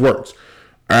not how this works.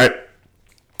 All right.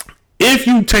 If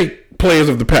you take players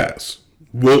of the past,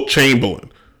 Wilt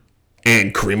Chamberlain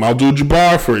and Kareem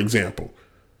Abdul-Jabbar, for example,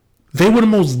 they were the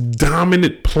most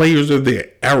dominant players of their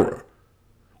era.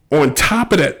 On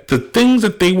top of that, the things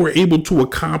that they were able to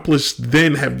accomplish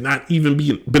then have not even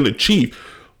been achieved.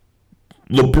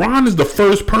 LeBron is the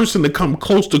first person to come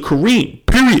close to Kareem,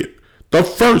 period. The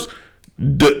first.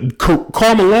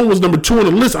 Karl Malone was number 2 on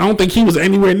the list. I don't think he was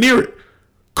anywhere near it.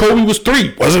 Kobe was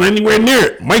 3, wasn't anywhere near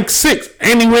it. Mike 6,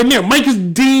 anywhere near it. Mike is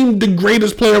deemed the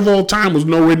greatest player of all time, was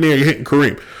nowhere near hitting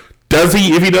Kareem. Does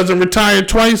he, if he doesn't retire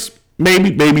twice?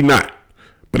 Maybe, maybe not.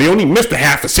 But he only missed a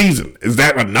half a season. Is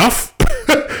that enough?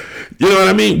 You know what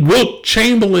I mean? Wilt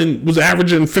Chamberlain was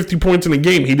averaging 50 points in a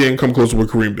game. He didn't come close to what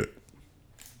Kareem did.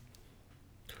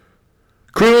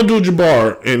 Kareem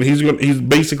Abdul-Jabbar, and he's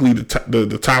basically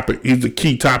the topic. He's the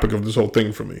key topic of this whole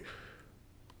thing for me.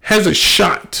 Has a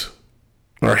shot,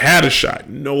 or had a shot,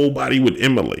 nobody would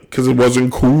emulate because it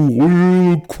wasn't cool. It's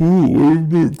not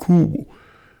cool.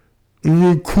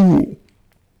 He's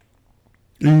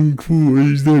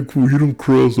not cool. He don't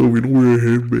cross over. He don't wear a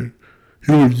headband.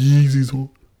 He don't have Yeezys on.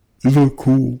 It's not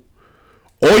cool.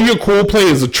 All your cool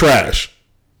players are trash.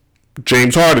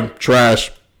 James Harden,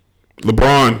 trash.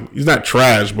 LeBron, he's not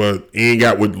trash, but he ain't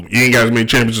got as many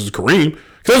championships as Kareem.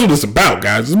 That's what it's about,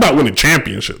 guys. It's about winning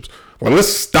championships. Well,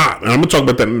 let's stop. And I'm gonna talk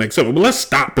about that in the next episode. But let's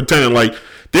stop pretending like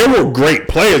there were great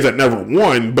players that never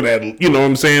won, but you know what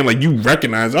I'm saying? Like you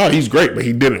recognize, oh, he's great, but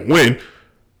he didn't win.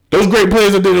 Those great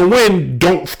players that didn't win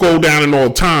don't go down in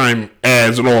all time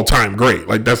as an all-time great.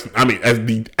 Like as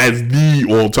the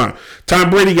all-time. Tom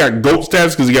Brady got GOAT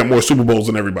status because he got more Super Bowls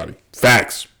than everybody.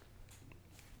 Facts.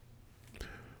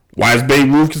 Why is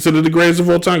Babe Ruth considered the greatest of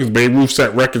all time? Because Babe Ruth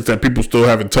set records that people still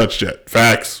haven't touched yet.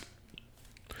 Facts.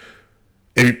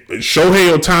 And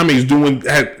Shohei Ohtani is doing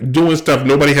stuff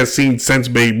nobody has seen since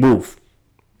Babe Ruth.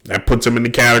 That puts him in the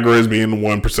category as being the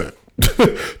 1%.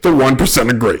 The 1%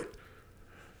 are great.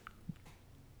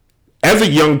 As a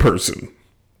young person,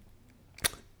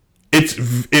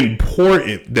 it's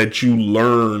important that you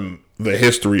learn the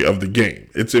history of the game.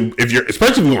 Especially if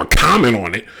you want to comment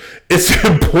on it, it's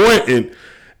important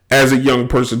as a young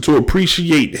person to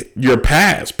appreciate your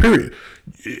past, period.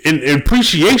 And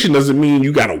appreciation doesn't mean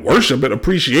you got to worship it.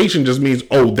 Appreciation just means,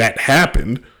 oh, that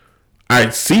happened. I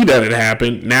see that it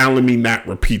happened. Now let me not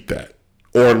repeat that.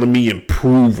 Or let me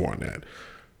improve on that.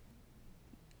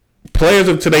 Players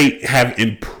of today have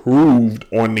improved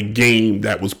on the game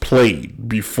that was played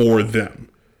before them.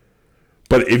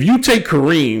 But if you take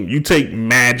Kareem, you take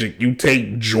Magic, you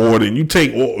take Jordan, you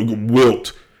take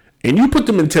Wilt, and you put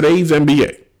them in today's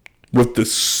NBA with the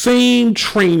same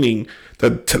training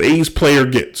that today's player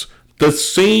gets, the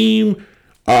same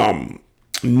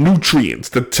nutrients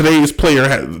that today's player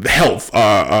has, health,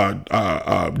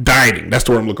 dieting, that's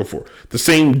the word I'm looking for. The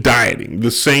same dieting,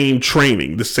 the same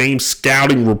training, the same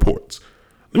scouting reports.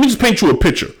 Let me just paint you a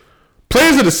picture.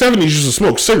 Players in the 70s used to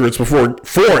smoke cigarettes before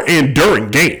and during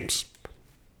games.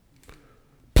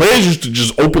 Players used to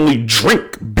just openly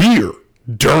drink beer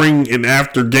during and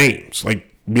after games. Like,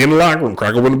 be in the locker room,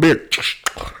 crack open a beer.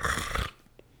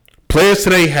 Players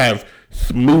today have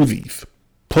smoothies.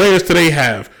 Players today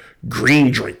have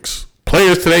green drinks.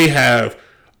 Players today have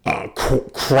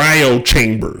cryo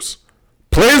chambers.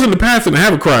 Players in the past didn't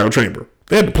have a cryo chamber.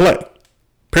 They had to play.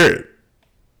 Period.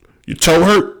 Your toe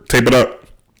hurt, tape it up.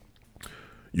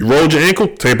 You rolled your ankle,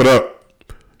 tape it up.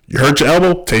 You hurt your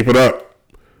elbow, tape it up.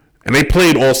 And they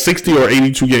played all 60 or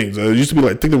 82 games. It used to be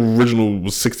like, I think the original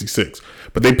was 66.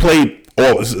 But they played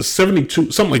all,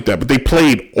 72, something like that. But they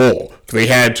played all because they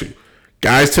had to.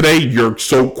 Guys today, your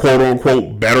so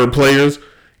quote-unquote better players,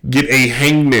 get a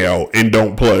hangnail and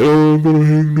don't play. Oh, I'm going to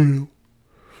hangnail.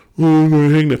 Oh, I'm going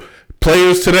to hangnail.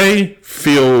 Players today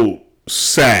feel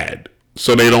sad,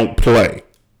 so they don't play.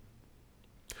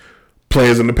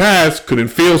 Players in the past couldn't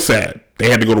feel sad. They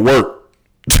had to go to work.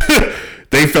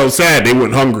 They felt sad. They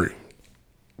went hungry.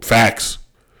 Facts.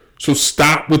 So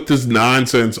stop with this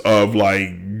nonsense of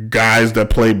like guys that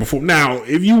played before. Now,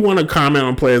 if you want to comment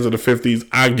on players of the 50s,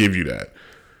 I'll give you that.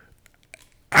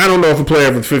 I don't know if a player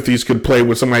of the 50s could play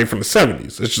with somebody from the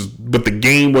 70s. It's just, but the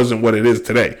game wasn't what it is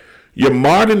today. Your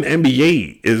modern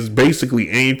NBA is basically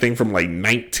anything from like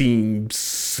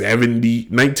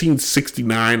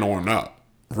 1969 on up.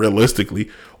 Realistically,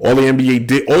 all the NBA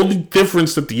did, all the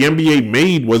difference that the NBA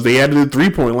made was they added a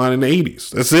 3-point line in the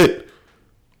 80s. That's it.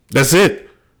 That's it.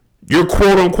 Your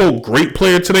quote-unquote great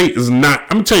player today is not.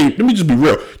 I'm going to tell you, let me just be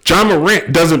real. John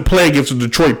Morant doesn't play against the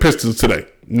Detroit Pistons today.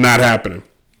 Not happening.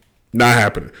 Not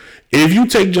happening. If you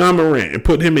take John Morant and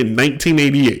put him in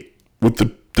 1988 with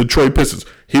the Detroit Pistons,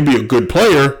 he'd be a good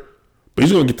player, but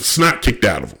he's going to get the snot kicked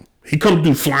out of him. He comes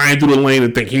through flying through the lane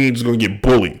and think he ain't just going to get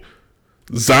bullied.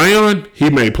 Zion, he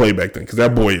may play back then because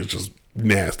that boy is just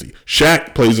nasty.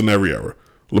 Shaq plays in every era.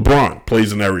 LeBron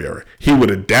plays in every era. He would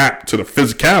adapt to the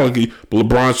physicality, but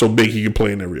LeBron's so big he can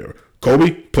play in every era.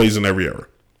 Kobe plays in every era.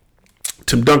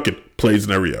 Tim Duncan plays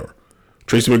in every era.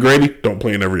 Tracy McGrady don't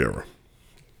play in every era.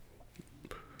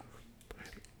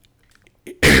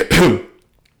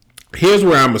 Here's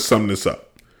where I'm going to sum this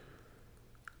up.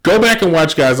 Go back and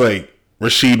watch guys like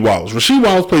Rasheed Wallace. Rasheed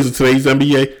Wallace plays in today's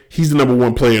NBA. He's the number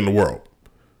one player in the world.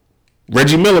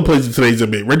 Reggie Miller plays in today's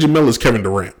NBA. Reggie Miller is Kevin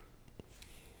Durant.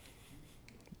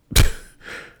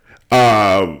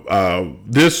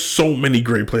 There's so many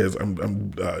great players.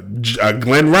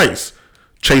 Glenn Rice,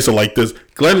 chaser like this.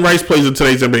 Glenn Rice plays in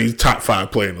today's NBA. He's top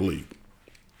 5 player in the league.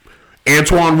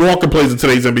 Antoine Walker plays in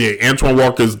today's NBA. Antoine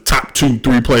Walker is top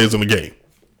 2-3 players in the game.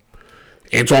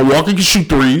 Antoine Walker can shoot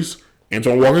threes.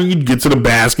 Antoine Walker can get to the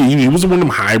basket. He was one of them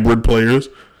hybrid players.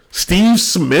 Steve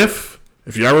Smith,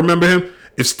 if y'all remember him,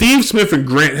 if Steve Smith and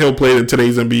Grant Hill played in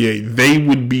today's NBA, they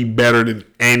would be better than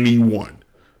anyone.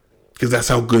 Because that's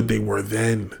how good they were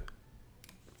then.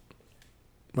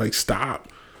 Like, stop.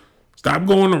 Stop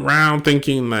going around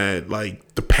thinking that,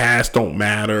 like, the past don't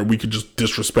matter. We could just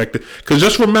disrespect it. Because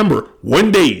just remember,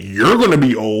 one day you're going to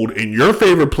be old and your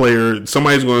favorite player,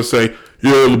 somebody's going to say,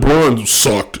 yeah, LeBron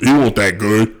sucked. He wasn't that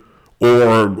good.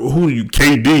 Or,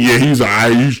 KD, yeah,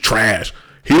 he's trash.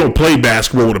 He don't play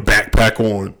basketball with a backpack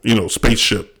on,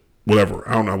 spaceship, whatever.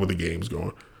 I don't know where the game's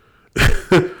going.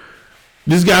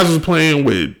 These guys was playing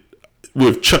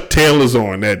with Chuck Taylors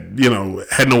on that,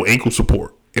 had no ankle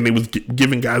support. And they was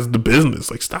giving guys the business.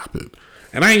 Like, stop it.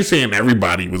 And I ain't saying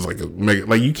everybody was like a mega.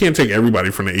 Like, you can't take everybody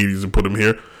from the 80s and put them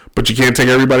here. But you can't take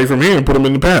everybody from here and put them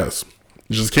in the past.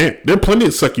 You just can't. There are plenty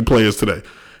of sucky players today.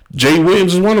 Jay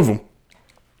Williams is one of them.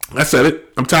 I said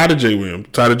it. I'm tired of Jay Williams.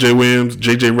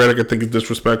 JJ Redick, I think, is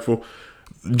disrespectful.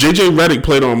 JJ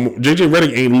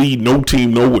Redick ain't lead no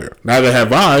team nowhere. Neither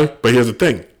have I. But here's the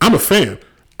thing. I'm a fan.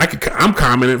 I'm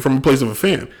commenting from a place of a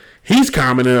fan. He's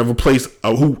commenting of a place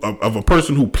of a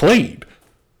person who played.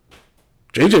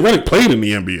 JJ Redick played in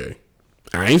the NBA.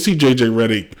 I ain't see JJ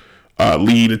Redick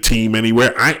lead a team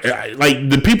anywhere. I like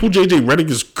the people JJ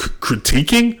Redick is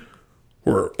critiquing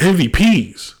were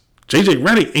MVPs. JJ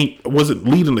Redick wasn't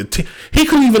leading the team. He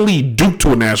couldn't even lead Duke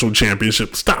to a national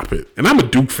championship. Stop it. And I'm a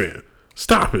Duke fan.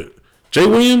 Stop it. Jay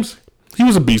Williams, he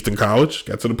was a beast in college.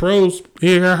 Got to the pros.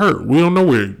 He got hurt. We don't know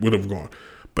where he would have gone.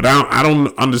 But I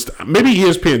don't understand. Maybe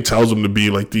ESPN tells him to be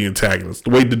like the antagonist,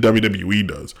 the way the WWE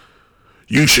does.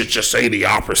 You should just say the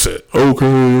opposite.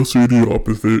 Okay, I'll say the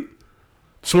opposite.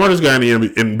 Smartest guy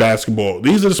in basketball.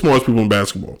 These are the smartest people in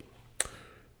basketball.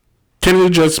 Kennedy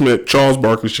Judd Smith, Charles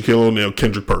Barkley, Shaquille O'Neal,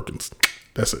 Kendrick Perkins.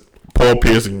 That's it. Paul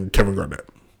Pierce and Kevin Garnett.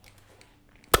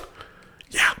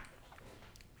 Yeah.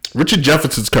 Richard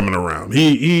Jefferson's coming around.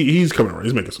 He's coming around.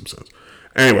 He's making some sense.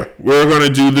 Anyway, we're going to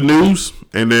do the news,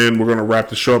 and then we're going to wrap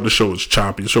the show up. The show was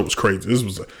choppy. The show was crazy. This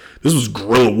was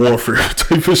guerrilla warfare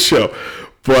type of show.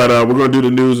 But we're going to do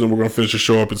the news, and we're going to finish the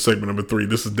show up in segment number 3.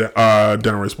 This is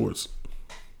Downright Sports.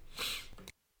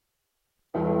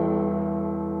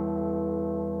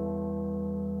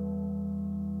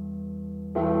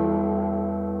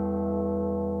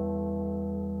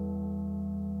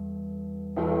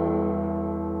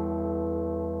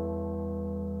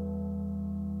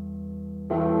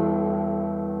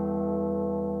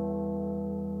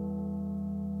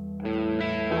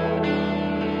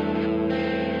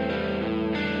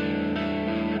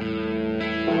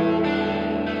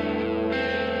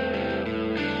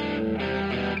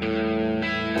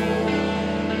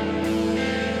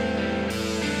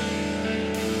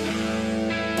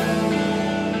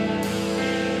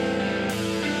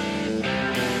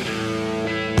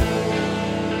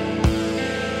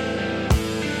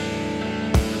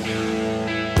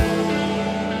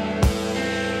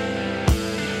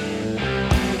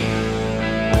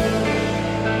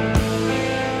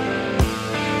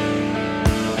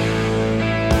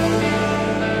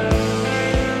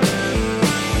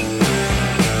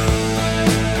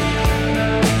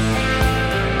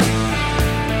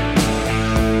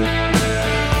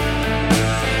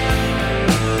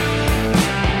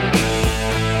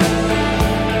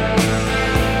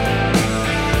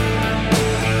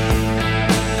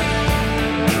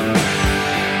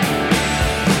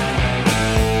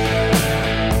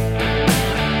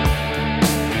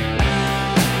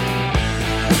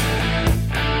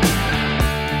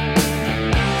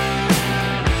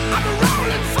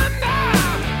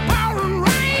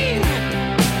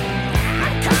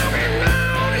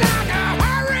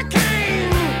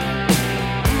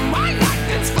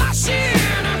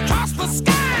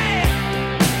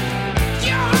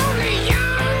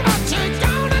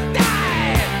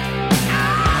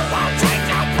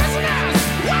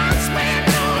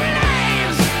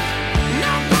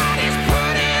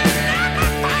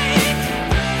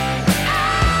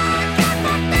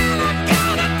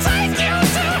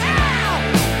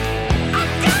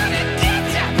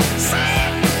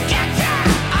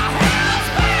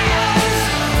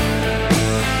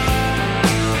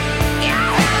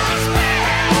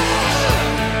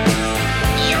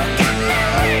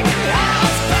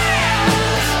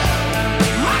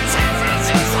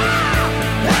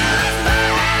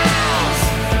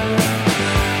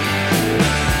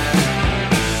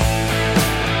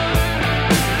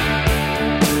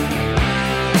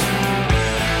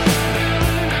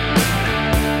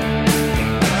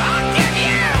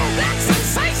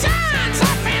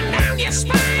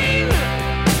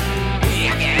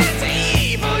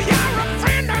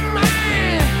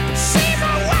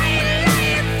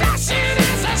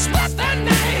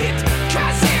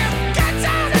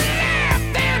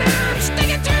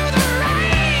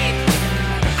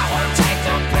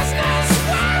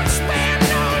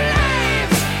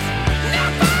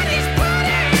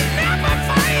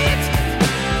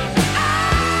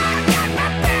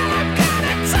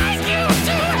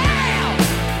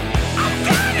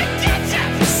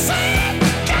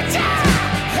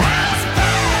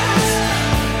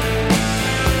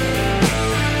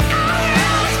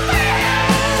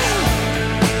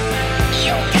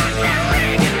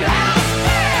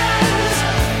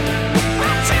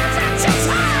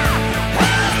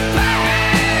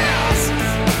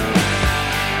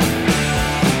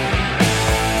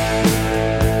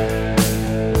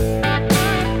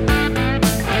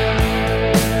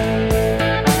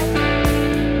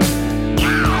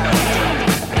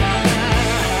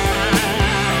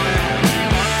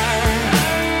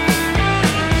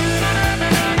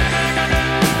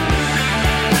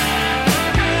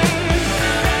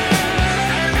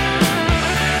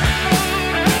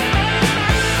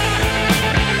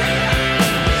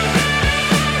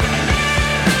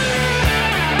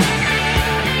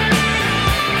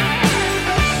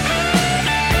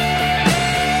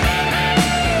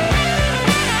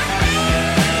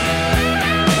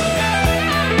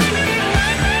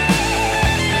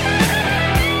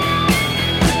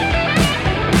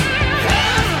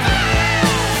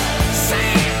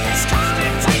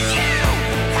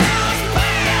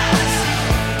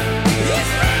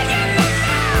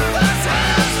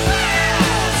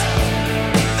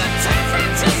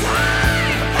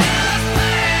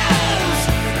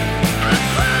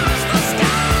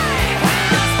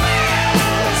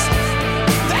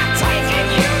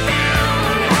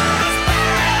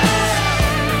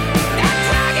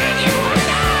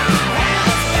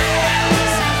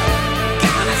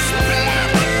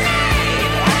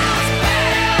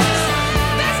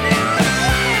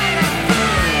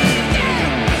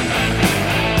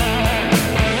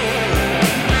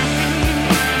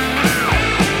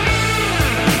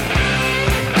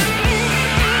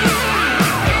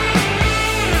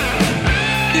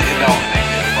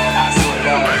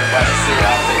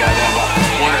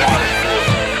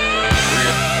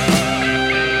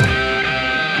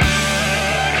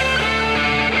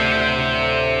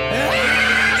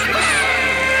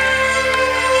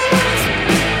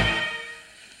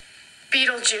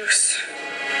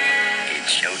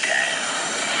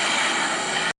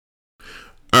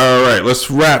 right,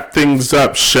 let's wrap things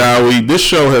up, shall we? This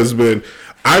show has been...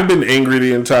 I've been angry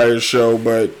the entire show,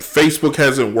 but Facebook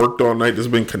hasn't worked all night. There's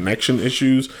been connection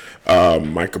issues.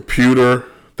 My computer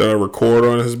that I record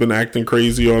on has been acting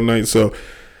crazy all night, so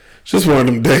it's just one of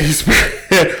them days.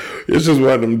 It's just one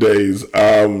of them days.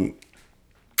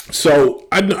 So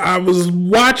I was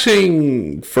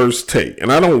watching First Take,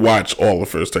 and I don't watch all of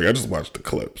First Take. I just watch the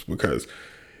clips because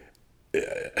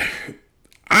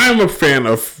I'm a fan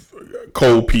of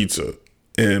cold pizza,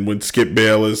 and when Skip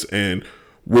Bayless and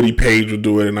Woody Page would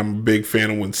do it, and I'm a big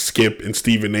fan of when Skip and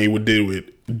Stephen A would do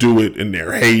it in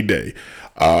their heyday.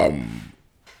 I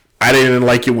didn't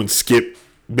like it when Skip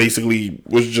basically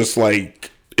was just like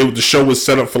the show was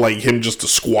set up for like him just to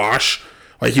squash.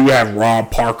 Like he would have Rob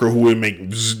Parker who wouldn't make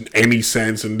any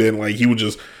sense, and then like he would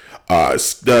just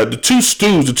the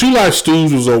two live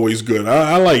stews was always good.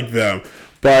 I like them,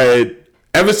 but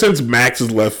ever since Max has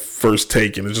left First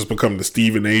Take and it's just become the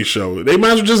Stephen A show, they might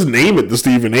as well just name it the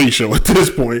Stephen A show at this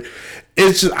point.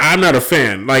 It's just, I'm not a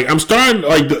fan. Like I'm starting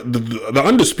like the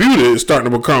Undisputed is starting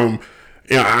to become.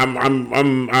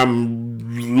 I'm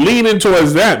leaning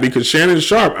towards that because Shannon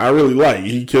Sharp I really like.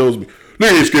 He kills me.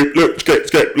 Look at Skip. Look, Skip.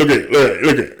 Look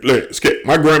at Skip.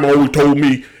 My grandma always told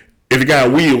me if it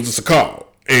got wheels, it's a car,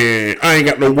 and I ain't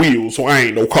got no wheels, so I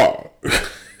ain't no car.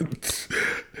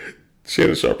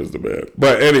 Shannon Sharp is the man.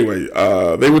 But anyway,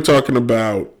 they were talking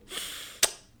about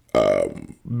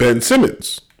Ben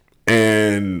Simmons.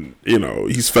 And, you know,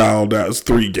 he's fouled out. It's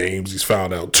 3 games. He's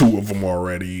fouled out 2 of them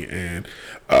already. And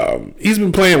he's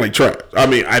been playing like trash. I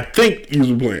mean, I think he's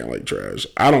been playing like trash.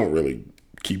 I don't really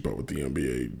keep up with the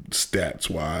NBA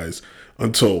stats-wise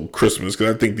until Christmas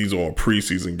because I think these are all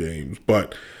preseason games.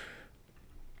 But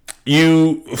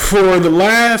for the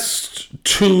last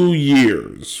 2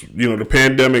 years, you know, the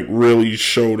pandemic really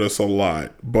showed us a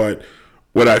lot. But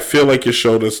what I feel like it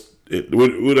showed us,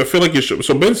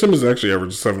 so Ben Simmons actually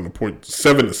averaged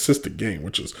 7 assists a game,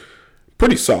 which is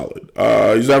pretty solid.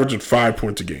 He's averaging 5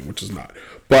 points a game, which is not.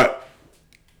 But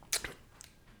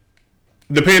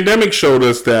the pandemic showed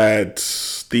us that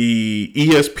the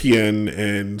ESPN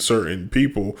and certain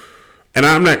people, and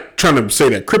I'm not trying to say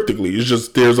that cryptically, it's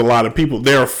just there's a lot of people,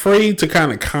 they're afraid to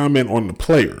kind of comment on the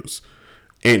players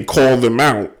and call them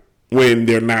out when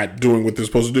they're not doing what they're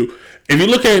supposed to do. If you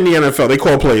look at it in the NFL, they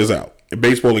call players out. In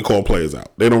baseball, they call players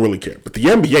out. They don't really care. But the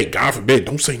NBA, God forbid,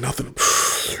 don't say nothing.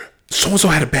 So-and-so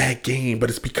had a bad game, but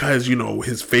it's because, you know,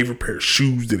 his favorite pair of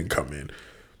shoes didn't come in.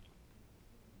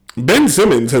 Ben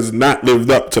Simmons has not lived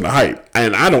up to the hype.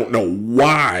 And I don't know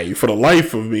why, for the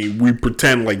life of me, we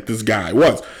pretend like this guy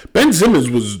was. Ben Simmons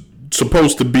was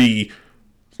supposed to be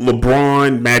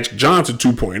LeBron, Magic Johnson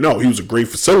 2.0. He was a great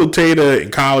facilitator. In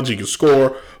college, he could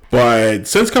score. But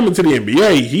since coming to the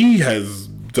NBA, he has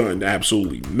done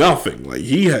absolutely nothing. Like,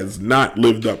 he has not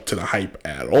lived up to the hype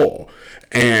at all.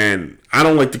 And I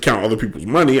don't like to count other people's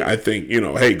money. I think, you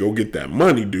know, hey, go get that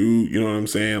money, dude. You know what I'm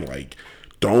saying? Like,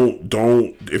 don't,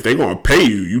 if they're going to pay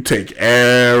you, you take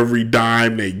every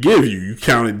dime they give you. You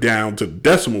count it down to the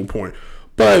decimal point.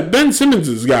 But Ben Simmons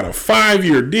has got a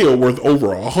 5-year deal worth over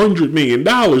 $100 million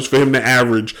for him to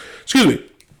average, over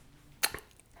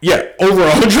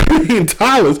 $100 million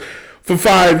for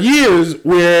 5 years,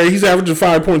 where he's averaging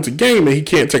 5 points a game and he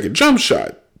can't take a jump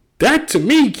shot. That, to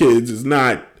me, kids, is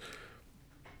not...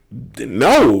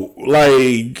 No.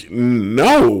 I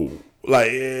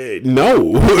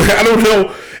don't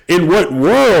know in what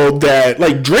world that...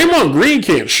 Like, Draymond Green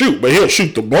can't shoot, but he'll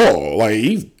shoot the ball. Like,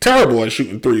 he's terrible at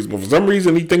shooting threes, but for some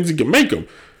reason, he thinks he can make them.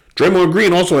 Draymond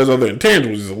Green also has other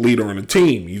intangibles. He's a leader on the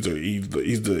team.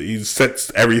 He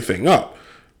sets everything up.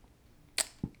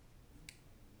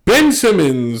 Ben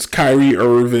Simmons, Kyrie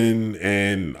Irving,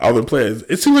 and other players,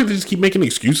 it seems like they just keep making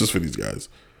excuses for these guys.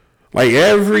 Like,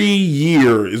 every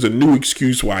year is a new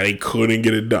excuse why they couldn't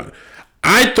get it done.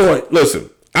 I thought, listen,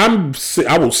 I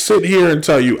will sit here and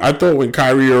tell you, I thought when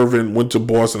Kyrie Irving went to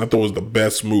Boston, I thought it was the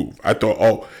best move. I thought,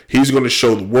 oh, he's going to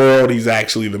show the world he's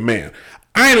actually the man.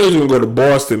 I didn't know he was going to go to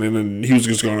Boston and then he was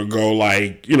just going to go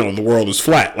like, you know, the world is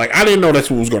flat. Like, I didn't know that's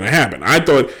what was going to happen. I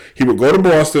thought he would go to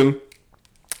Boston.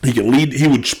 He can lead. He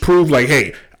would prove like,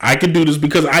 hey, I can do this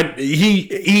because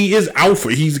he is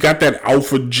alpha. He's got that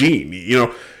alpha gene. You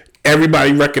know,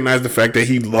 everybody recognized the fact that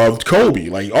he loved Kobe.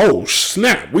 Like, oh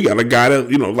snap, we got a guy that,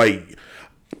 you know, like,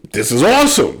 this is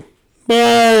awesome.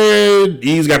 But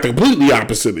he's got the completely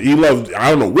opposite. He loved, I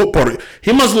don't know what part of it.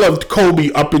 He must have loved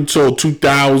Kobe up until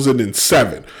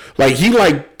 2007. Like, he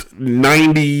liked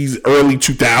 90s, early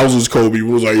 2000s Kobe.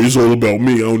 Was like, it's all about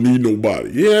me. I don't need nobody.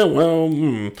 Yeah, well,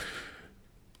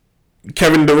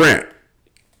 Kevin Durant.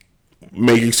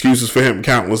 make excuses for him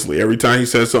countlessly. Every time he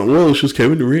says something, well, it's just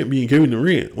Kevin Durant being Kevin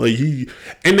Durant.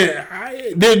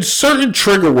 There's certain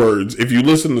trigger words if you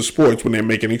listen to sports when they're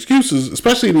making excuses,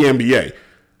 especially in the NBA.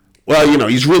 Well,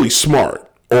 he's really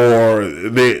smart, or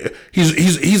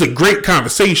he's a great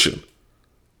conversation.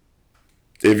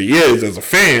 If he is, as a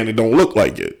fan, it don't look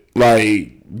like it.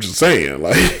 Like, just saying,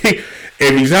 like, if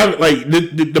he's having, like,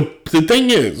 the thing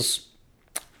is,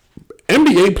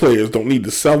 NBA players don't need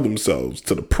to sell themselves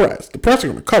to the press. The press are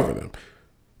going to cover them.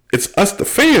 It's us, the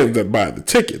fans, that buy the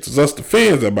tickets. It's us, the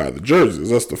fans, that buy the jerseys.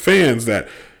 It's us, the fans, that,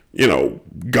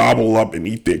 gobble up and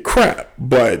eat their crap.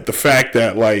 But the fact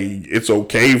that, like, it's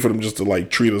okay for them just to,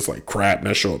 like, treat us like crap,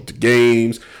 not show up to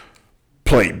games,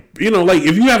 play, like,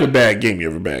 if you have a bad game, you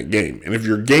have a bad game. And if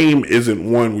your game isn't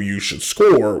one where you should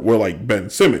score, we're like Ben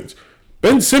Simmons.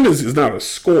 Ben Simmons is not a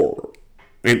scorer.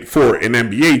 And for an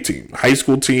NBA team, high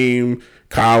school team,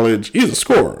 college, he's a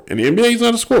scorer. In the NBA, he's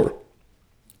not a scorer.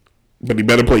 But he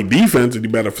better play defense and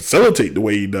he better facilitate the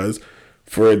way he does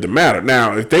for it to matter.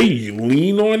 Now, if they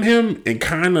lean on him and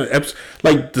kind of,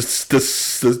 like, the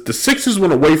Sixers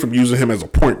went away from using him as a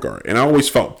point guard, and I always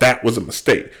felt that was a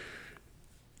mistake.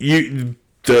 The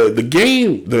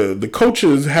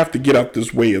coaches have to get out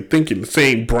this way of thinking, the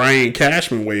same Brian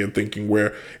Cashman way of thinking,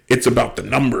 where it's about the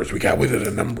numbers. What do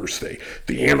the numbers say?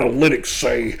 The analytics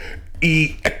say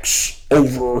EX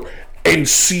over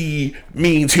NC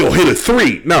means he'll hit a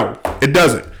 3. No, it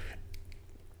doesn't.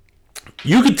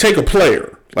 You could take a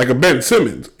player like a Ben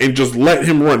Simmons and just let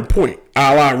him run point,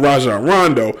 a la Rajon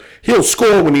Rondo. He'll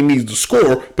score when he needs to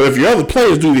score, but if your other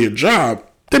players do their job,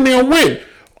 then they'll win.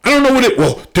 I don't know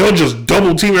they'll just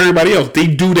double team everybody else. They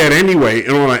do that anyway.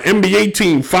 And on an NBA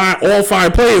team, all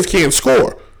 5 players can't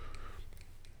score.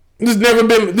 There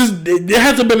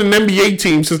hasn't been an NBA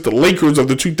team since the Lakers of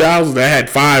the 2000s that had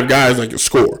 5 guys that can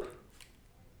score.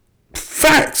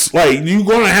 Facts. Like, you're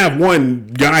going to have one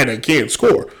guy that can't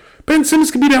score. Ben Simmons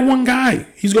can be that one guy.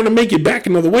 He's going to make it back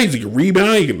in other ways. He can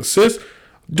rebound, he can assist.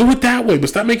 Do it that way, but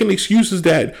stop making excuses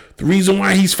that the reason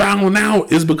why he's fouling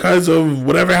out is because of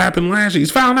whatever happened last year.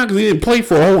 He's fouling out because he didn't play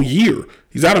for a whole year.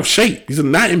 He's out of shape. He's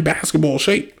not in basketball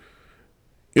shape.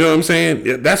 You know what I'm saying?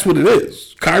 Yeah, that's what it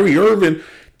is. Kyrie Irving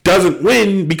doesn't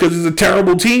win because he's a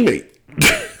terrible teammate.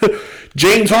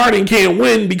 James Harden can't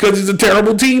win because he's a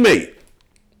terrible teammate.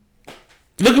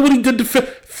 Look at what he did to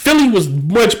Philly. Philly was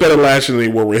much better last year than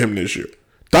they were with him this year.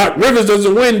 Doc Rivers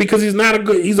doesn't win because he's an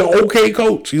okay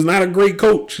coach. He's not a great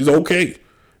coach. He's okay.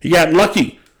 He got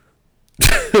lucky.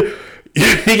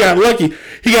 He got 3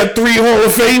 Hall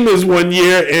of Famers one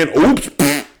year, and oops,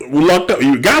 we lucked up.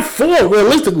 You got 4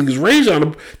 realistically, because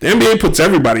Rajon, the NBA puts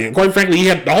everybody in. Quite frankly,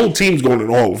 the whole team's going to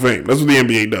the Hall of Fame. That's what the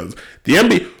NBA does. The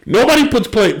NBA, nobody puts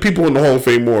people in the Hall of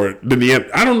Fame more than the NBA.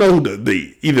 I don't know who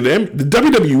the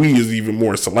WWE is even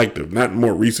more selective, not in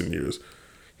more recent years.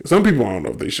 Some people, I don't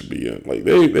know if they should be in. Like,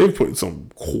 they've put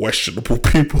some questionable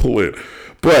people in.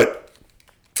 But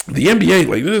the NBA,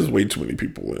 like, there's way too many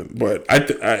people in. But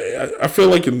I feel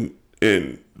like in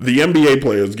the NBA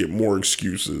players get more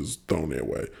excuses thrown their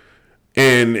way.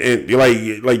 And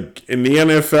like in the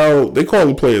NFL, they call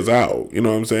the players out. You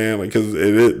know what I'm saying? Like, because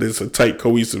it's a tight,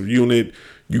 cohesive unit.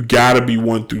 You got to be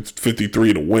 1 through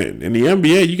 53 to win. In the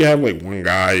NBA, you can have, like, one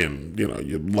guy and, you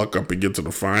luck up and get to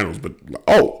the finals. But,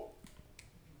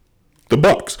 the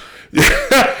Bucks.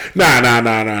 Nah.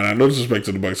 No disrespect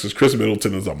to the Bucks, because Chris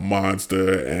Middleton is a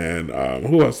monster. And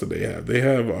who else do they have? They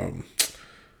have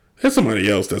there's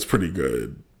somebody else that's pretty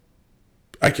good.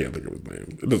 I can't think of his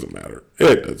name. It doesn't matter.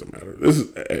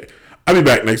 I'll be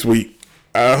back next week.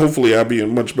 Hopefully I'll be in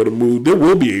a much better mood. There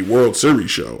will be a World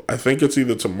Series show. I think it's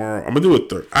either tomorrow. I'm going to do it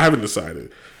Thursday. I haven't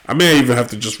decided. I may even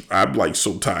have to I'm like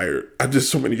so tired. I did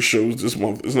so many shows this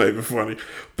month. It's not even funny.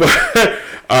 But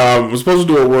I'm supposed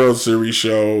to do a World Series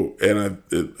show, and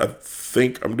I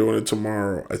think I'm doing it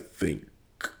tomorrow. I think.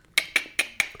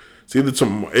 It's either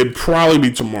tomorrow. It'd probably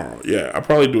be tomorrow. Yeah, I'll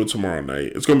probably do it tomorrow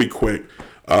night. It's going to be quick.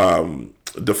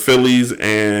 The Phillies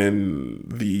and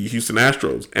the Houston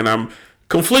Astros. And I'm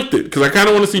conflicted because I kind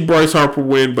of want to see Bryce Harper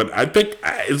win, but I think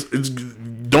it's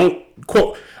don't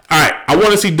quote. All right, I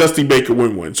want to see Dusty Baker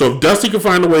win one. So if Dusty can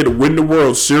find a way to win the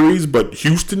World Series, but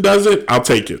Houston does it, I'll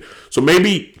take it. So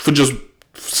maybe for just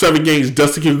 7 games,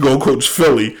 Dusty can go coach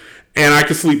Philly, and I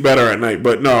can sleep better at night.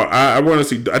 But no, I want to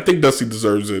see. I think Dusty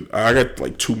deserves it. I got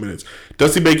like 2 minutes.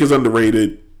 Dusty Baker's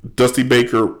underrated. Dusty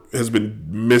Baker has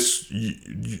been has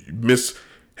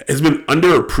been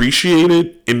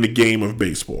underappreciated in the game of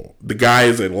baseball. The guy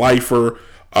is a lifer.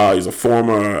 He's a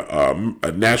former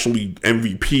National League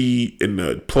MVP in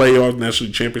the playoffs, National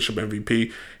League Championship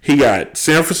MVP. He got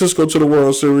San Francisco to the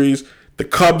World Series. The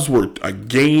Cubs were a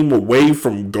game away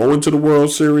from going to the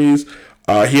World Series.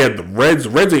 He had the Reds. The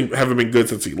Reds haven't been good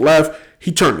since he left.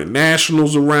 He turned the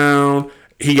Nationals around.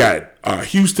 He got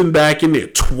Houston back in there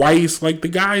twice. Like, the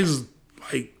guy's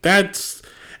like, that's...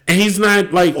 And he's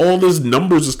not like all this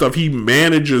numbers and stuff. He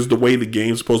manages the way the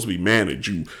game's supposed to be managed.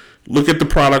 You look at the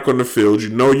product on the field. You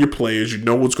know your players. You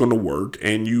know what's going to work.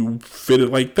 And you fit it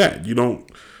like that. You don't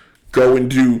go and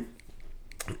do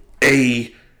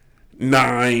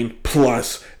A9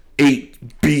 plus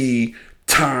 8B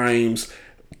times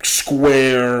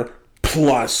square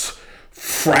plus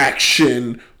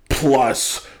fraction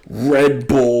plus Red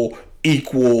Bull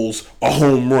equals a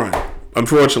home run.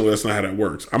 Unfortunately, that's not how that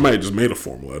works. I might have just made a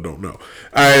formula. I don't know. All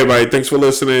right, everybody. Thanks for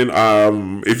listening.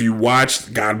 If you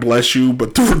watched, God bless you.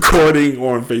 But the recording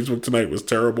on Facebook tonight was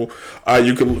terrible.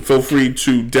 You can feel free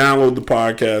to download the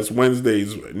podcast.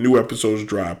 Wednesdays, new episodes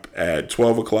drop at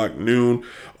 12 o'clock noon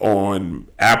on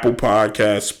Apple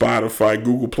Podcasts, Spotify,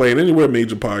 Google Play, and anywhere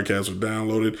major podcasts are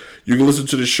downloaded. You can listen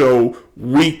to the show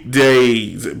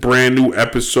weekdays. Brand new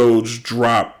episodes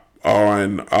drop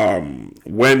on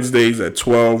Wednesdays at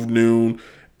 12 noon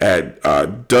at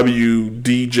WDJCDB,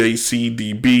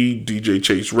 DJ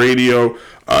Chase Radio.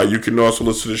 You can also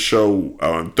listen to the show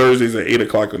on Thursdays at 8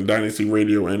 o'clock on Dynasty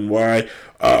Radio NY.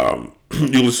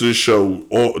 You listen to the show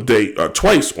all day,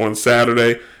 twice on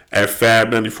Saturday at Fab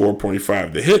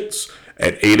 94.5 The Hits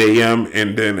at 8 a.m.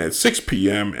 and then at 6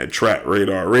 p.m. at Trap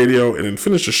Radar Radio, and then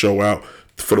finish the show out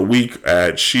for the week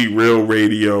at She Real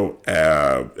Radio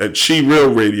at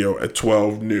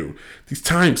 12 noon. These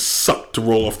times suck to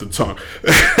roll off the tongue.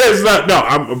 It's not. No,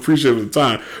 I'm appreciative of the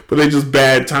time, but they're just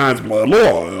bad times.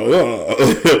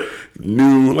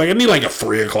 New, like I need like a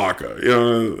 3 o'clocker. You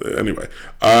know. Anyway,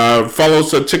 follow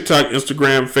us on TikTok,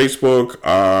 Instagram, Facebook.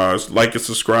 Like and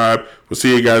subscribe. We'll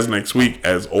see you guys next week.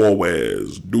 As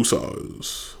always,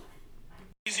 deuces.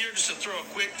 Easier just to throw a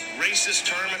quick racist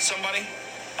term at somebody.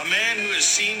 A man who has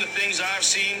seen the things I've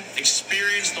seen,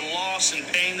 experienced the loss and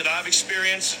pain that I've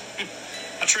experienced.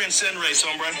 I transcend race,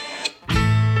 hombre.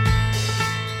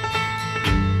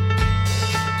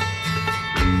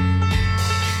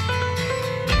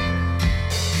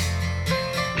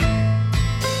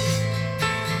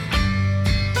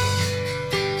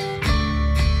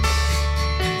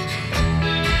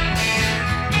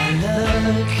 I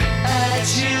look at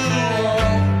you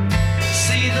all,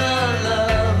 see the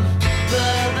love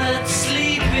that's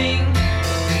sleeping,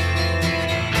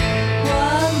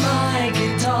 while my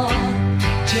guitar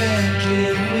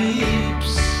gently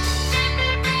weeps.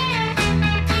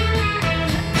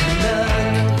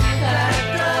 Look at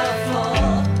the floor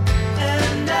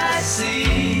and I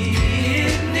see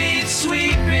it needs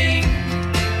sweeping.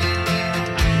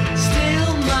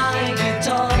 Still my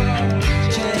guitar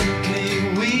gently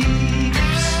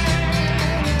weeps.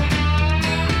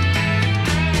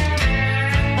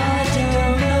 I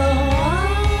don't know why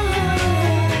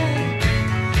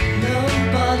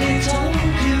nobody told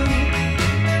you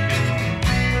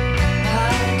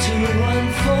how to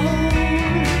unfold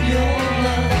your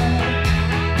love.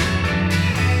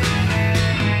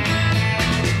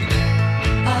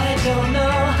 I don't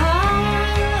know how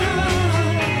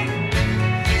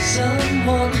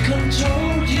someone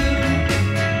controlled you.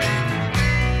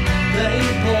 They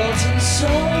bought and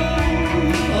sold